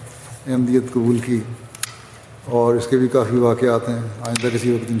احمدیت قبول کی اور اس کے بھی کافی واقعات ہیں، آئندہ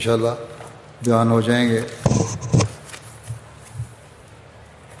کسی وقت انشاءاللہ بیان ہو جائیں گے۔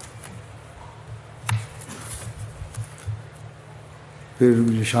 پھر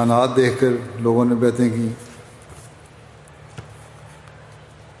نشانات دیکھ کر لوگوں نے بیعتیں کی۔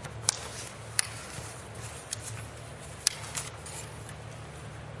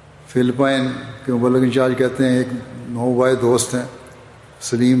 فلپائن کے مبلغ انچارج کہتے ہیں، ایک نوبائے دوست ہیں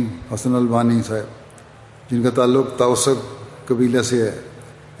سلیم حسن البانی صاحب، جن کا تعلق تاوسک قبیلہ سے ہے،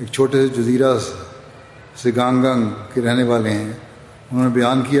 ایک چھوٹے سے جزیرہ سگانگنگ کے رہنے والے ہیں۔ انہوں نے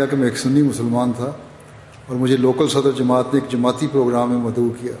بیان کیا کہ میں ایک سنی مسلمان تھا اور مجھے لوکل صدر جماعت نے ایک جماعتی پروگرام میں مدعو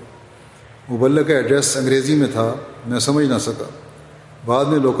کیا۔ مبلغ کا ایڈریس انگریزی میں تھا، میں سمجھ نہ سکا۔ بعد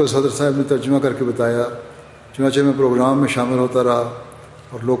میں لوکل صدر صاحب نے ترجمہ کر کے بتایا، چنانچہ میں پروگرام میں شامل ہوتا رہا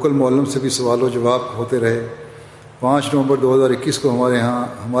اور لوکل معلم سے بھی سوال و جواب ہوتے رہے۔ 5 نومبر 2021 کو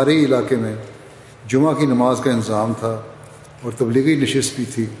ہمارے ہی علاقے میں جمعہ کی نماز کا انتظام تھا اور تبلیغی نشست بھی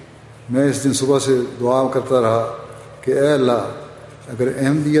تھی۔ میں اس دن صبح سے دعا کرتا رہا کہ اے اللہ، اگر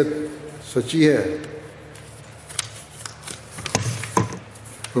احمدیت سچی ہے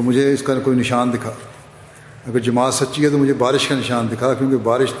تو مجھے اس کا کوئی نشان دکھا، اگر جماعت سچی ہے تو مجھے بارش کا نشان دکھا، کیونکہ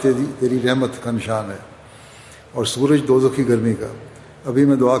بارش تیری رحمت کا نشان ہے اور سورج دوزخ کی گرمی کا۔ ابھی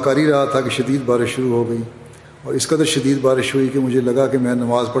میں دعا کر ہی رہا تھا کہ شدید بارش شروع ہو گئی اور اس قدر شدید بارش ہوئی کہ مجھے لگا کہ میں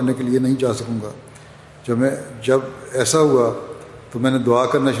نماز پڑھنے کے لیے نہیں جا سکوں گا۔ جب ایسا ہوا تو میں نے دعا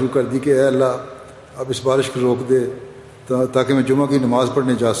کرنا شروع کر دی کہ اے اللہ، اب اس بارش کو روک دے تاکہ میں جمعہ کی نماز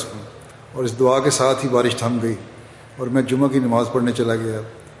پڑھنے جا سکوں، اور اس دعا کے ساتھ ہی بارش تھم گئی اور میں جمعہ کی نماز پڑھنے چلا گیا۔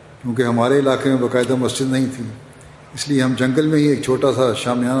 کیونکہ ہمارے علاقے میں باقاعدہ مسجد نہیں تھی، اس لیے ہم جنگل میں ہی ایک چھوٹا سا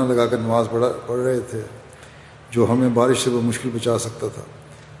شامیانہ لگا کر نماز پڑھ رہے تھے جو ہمیں بارش سے بمشکل بچا سکتا تھا۔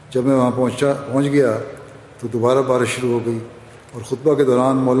 جب میں وہاں پہنچ گیا تو دوبارہ بارش شروع ہو گئی اور خطبہ کے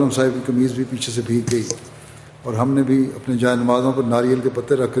دوران مولم صاحب کی قمیض بھی پیچھے سے بھیگ گئی اور ہم نے بھی اپنے جائے نمازوں پر ناریل کے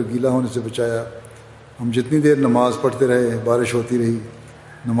پتے رکھ کر گیلا ہونے سے بچایا۔ ہم جتنی دیر نماز پڑھتے رہے بارش ہوتی رہی۔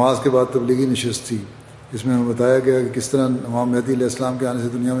 نماز کے بعد تبلیغی نشست تھی جس میں ہمیں بتایا گیا کہ کس طرح امام مہدی علیہ السلام کے آنے سے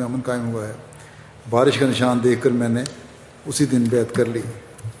دنیا میں امن قائم ہوا ہے۔ بارش کا نشان دیکھ کر میں نے اسی دن بیعت کر لی۔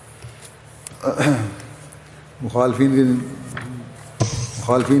 مخالفین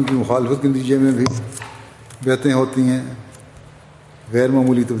کی مخالفت کے نتیجے میں بھی بیعتیں ہوتی ہیں، غیر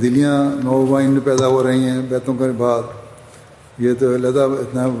معمولی تبدیلیاں نوبائن میں پیدا ہو رہی ہیں بیعتوں کے بعد۔ یہ تو علیحدہ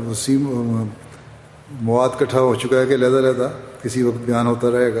اتنا وسیع مواد اکٹھا ہو چکا ہے کہ علیحدہ کسی وقت بیان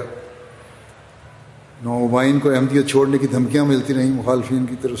ہوتا رہے گا۔ نوبائن کو احمدیت چھوڑنے کی دھمکیاں ملتی رہیں مخالفین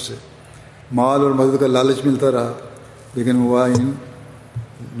کی طرف سے، مال اور مدد کا لالچ ملتا رہا، لیکن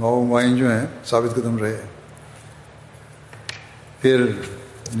نوبائن جو ہیں ثابت قدم رہے۔ پھر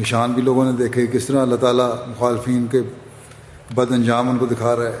نشان بھی لوگوں نے دیکھے، کس طرح اللہ تعالیٰ مخالفین کے بد انجام ان کو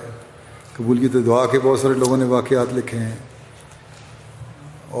دکھا رہا ہے۔ قبولیت دعا کے بہت سارے لوگوں نے واقعات لکھے ہیں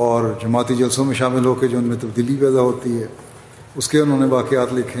اور جماعتی جلسوں میں شامل ہو کے جو ان میں تبدیلی پیدا ہوتی ہے اس کے انہوں نے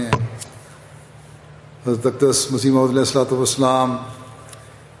واقعات لکھے ہیں۔ حضرت اقدس مسیح موعود علیہ الصلوۃ والسلام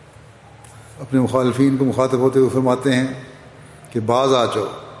اپنے مخالفین کو مخاطب ہوتے ہوئے فرماتے ہیں کہ باز آ جاؤ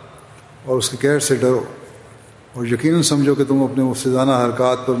اور اس کے قہر سے ڈرو اور یقیناً سمجھو کہ تم اپنے مفسدانہ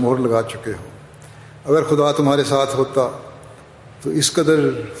حرکات پر مہر لگا چکے ہو۔ اگر خدا تمہارے ساتھ ہوتا تو اس قدر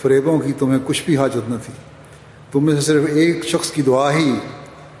فریبوں کی تمہیں کچھ بھی حاجت نہ تھی۔ تم میں سے صرف ایک شخص کی دعا ہی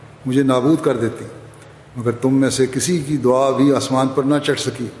مجھے نابود کر دیتی، مگر تم میں سے کسی کی دعا بھی آسمان پر نہ چڑھ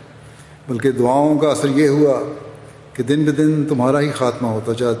سکی، بلکہ دعاؤں کا اثر یہ ہوا کہ دن بدن تمہارا ہی خاتمہ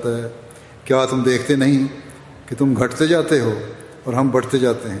ہوتا جاتا ہے۔ کیا تم دیکھتے نہیں کہ تم گھٹتے جاتے ہو اور ہم بڑھتے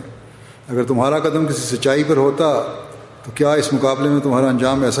جاتے ہیں؟ اگر تمہارا قدم کسی سچائی پر ہوتا تو کیا اس مقابلے میں تمہارا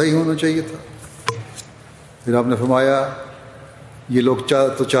انجام ایسا ہی ہونا چاہیے تھا؟ پھر آپ نے فرمایا یہ لوگ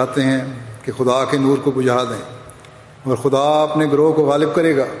تو چاہتے ہیں کہ خدا کے نور کو بجھا دیں، اور خدا اپنے گروہ کو غالب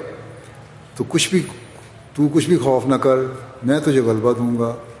کرے گا تو کچھ بھی خوف نہ کر، میں تجھے غلبہ دوں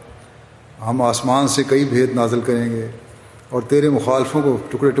گا۔ ہم آسمان سے کئی بھید نازل کریں گے اور تیرے مخالفوں کو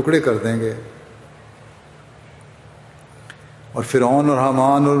ٹکڑے ٹکڑے کر دیں گے، اور فرعون اور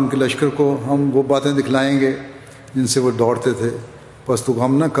حامان اور ان کے لشکر کو ہم وہ باتیں دکھلائیں گے جن سے وہ دوڑتے تھے۔ بس تو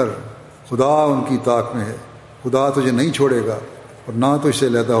غم نہ کر، خدا ان کی طاق میں ہے، خدا تجھے نہیں چھوڑے گا اور نہ تجھ سے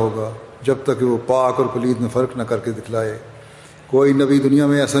علیحدہ ہوگا جب تک کہ وہ پاک اور پلید میں فرق نہ کر کے دکھلائے۔ کوئی نبی دنیا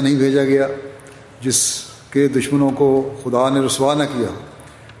میں ایسا نہیں بھیجا گیا جس کے دشمنوں کو خدا نے رسوا نہ کیا۔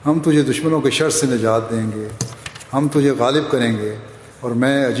 ہم تجھے دشمنوں کے شر سے نجات دیں گے، ہم تجھے غالب کریں گے، اور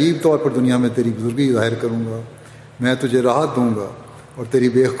میں عجیب طور پر دنیا میں تیری بزرگی ظاہر کروں گا۔ میں تجھے راحت دوں گا اور تیری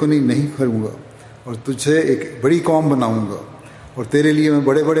بے خونی نہیں کروں گا، اور تجھ سے ایک بڑی قوم بناؤں گا، اور تیرے لیے میں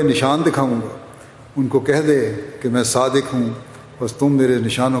بڑے بڑے نشان دکھاؤں گا۔ ان کو کہہ دے کہ میں صادق ہوں، بس تم میرے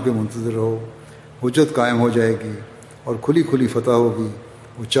نشانوں کے منتظر رہو۔ حجت قائم ہو جائے گی اور کھلی کھلی فتح ہوگی۔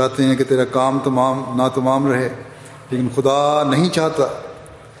 وہ چاہتے ہیں کہ تیرا کام ناتمام رہے، لیکن خدا نہیں چاہتا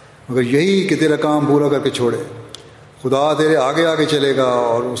مگر یہی کہ تیرا کام پورا کر کے چھوڑے۔ خدا تیرے آگے آگے چلے گا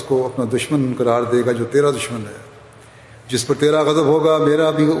اور اس کو اپنا دشمن قرار دے گا جو تیرا دشمن ہے۔ جس پر تیرا غضب ہوگا میرا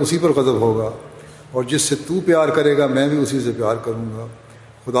بھی اسی پر غضب ہوگا، اور جس سے تو پیار کرے گا میں بھی اسی سے پیار کروں گا۔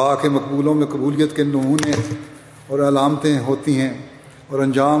 خدا کے مقبولوں میں قبولیت کے نمونے اور علامتیں ہوتی ہیں، اور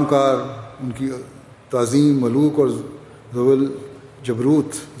انجام کار ان کی تعظیم ملوک اور ذوی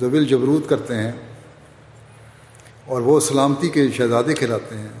الجبروت کرتے ہیں، اور وہ سلامتی کے شہزادے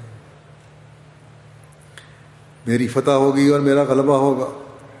کھلاتے ہیں۔ میری فتح ہوگی اور میرا غلبہ ہوگا،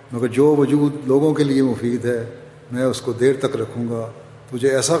 مگر جو وجود لوگوں کے لیے مفید ہے میں اس کو دیر تک رکھوں گا۔ تجھے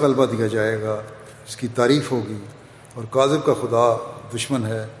ایسا غلبہ دیا جائے گا جس کی تعریف ہوگی، اور کاذب کا خدا دشمن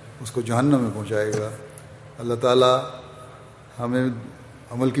ہے اس کو جہنم میں پہنچائے گا۔ اللہ تعالیٰ ہمیں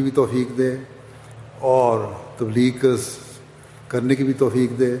عمل کی بھی توفیق دے اور تبلیغ کرنے کی بھی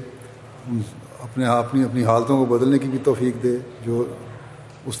توفیق دے، اپنی حالتوں کو بدلنے کی بھی توفیق دے، جو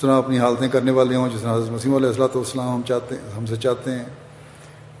اس طرح اپنی حالتیں کرنے والے ہوں جس طرح حضرت مسیح علیہ السلام ہم سے چاہتے ہیں۔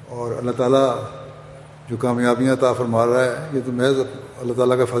 اور اللہ تعالیٰ جو کامیابیاں عطا فرما رہا ہے یہ تو محض اللہ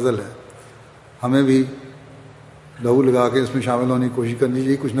تعالیٰ کا فضل ہے۔ ہمیں بھی لہو لگا کے اس میں شامل ہونے کی کوشش کرنی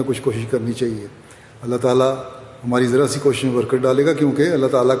چاہیے، کچھ نہ کچھ کوشش کرنی چاہیے۔ اللہ تعالیٰ ہماری ذرا سی کوشش میں برکت ڈالے گا، کیونکہ اللہ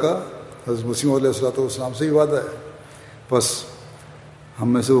تعالیٰ کا حضرت مسیح علیہ السلام سے ہی وعدہ ہے۔ بس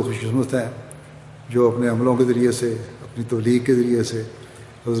ہم میں سے وہ خوش قسمت ہیں جو اپنے عملوں کے ذریعے سے، اپنی تبلیغ کے ذریعے سے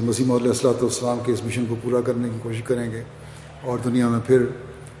حضرت مسیح علیہ السلام کے اس مشن کو پورا کرنے کی کوشش کریں گے، اور دنیا میں پھر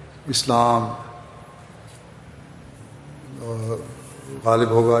اسلام غالب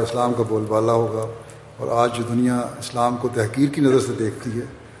ہوگا، اسلام کا بول بالا ہوگا۔ اور آج جو دنیا اسلام کو تحقیر کی نظر سے دیکھتی ہے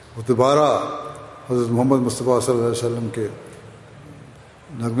وہ دوبارہ حضرت محمد مصطفیٰ صلی اللہ علیہ وسلم کے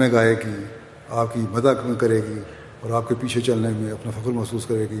نغمے گائے گی، آپ کی مدح کرے گی، اور آپ کے پیچھے چلنے میں اپنا فخر محسوس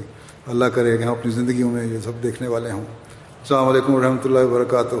کرے گی۔ اللہ کرے کہ ہم اپنی زندگیوں میں یہ سب دیکھنے والے ہوں۔ السلام علیکم ورحمۃ اللہ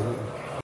وبرکاتہ۔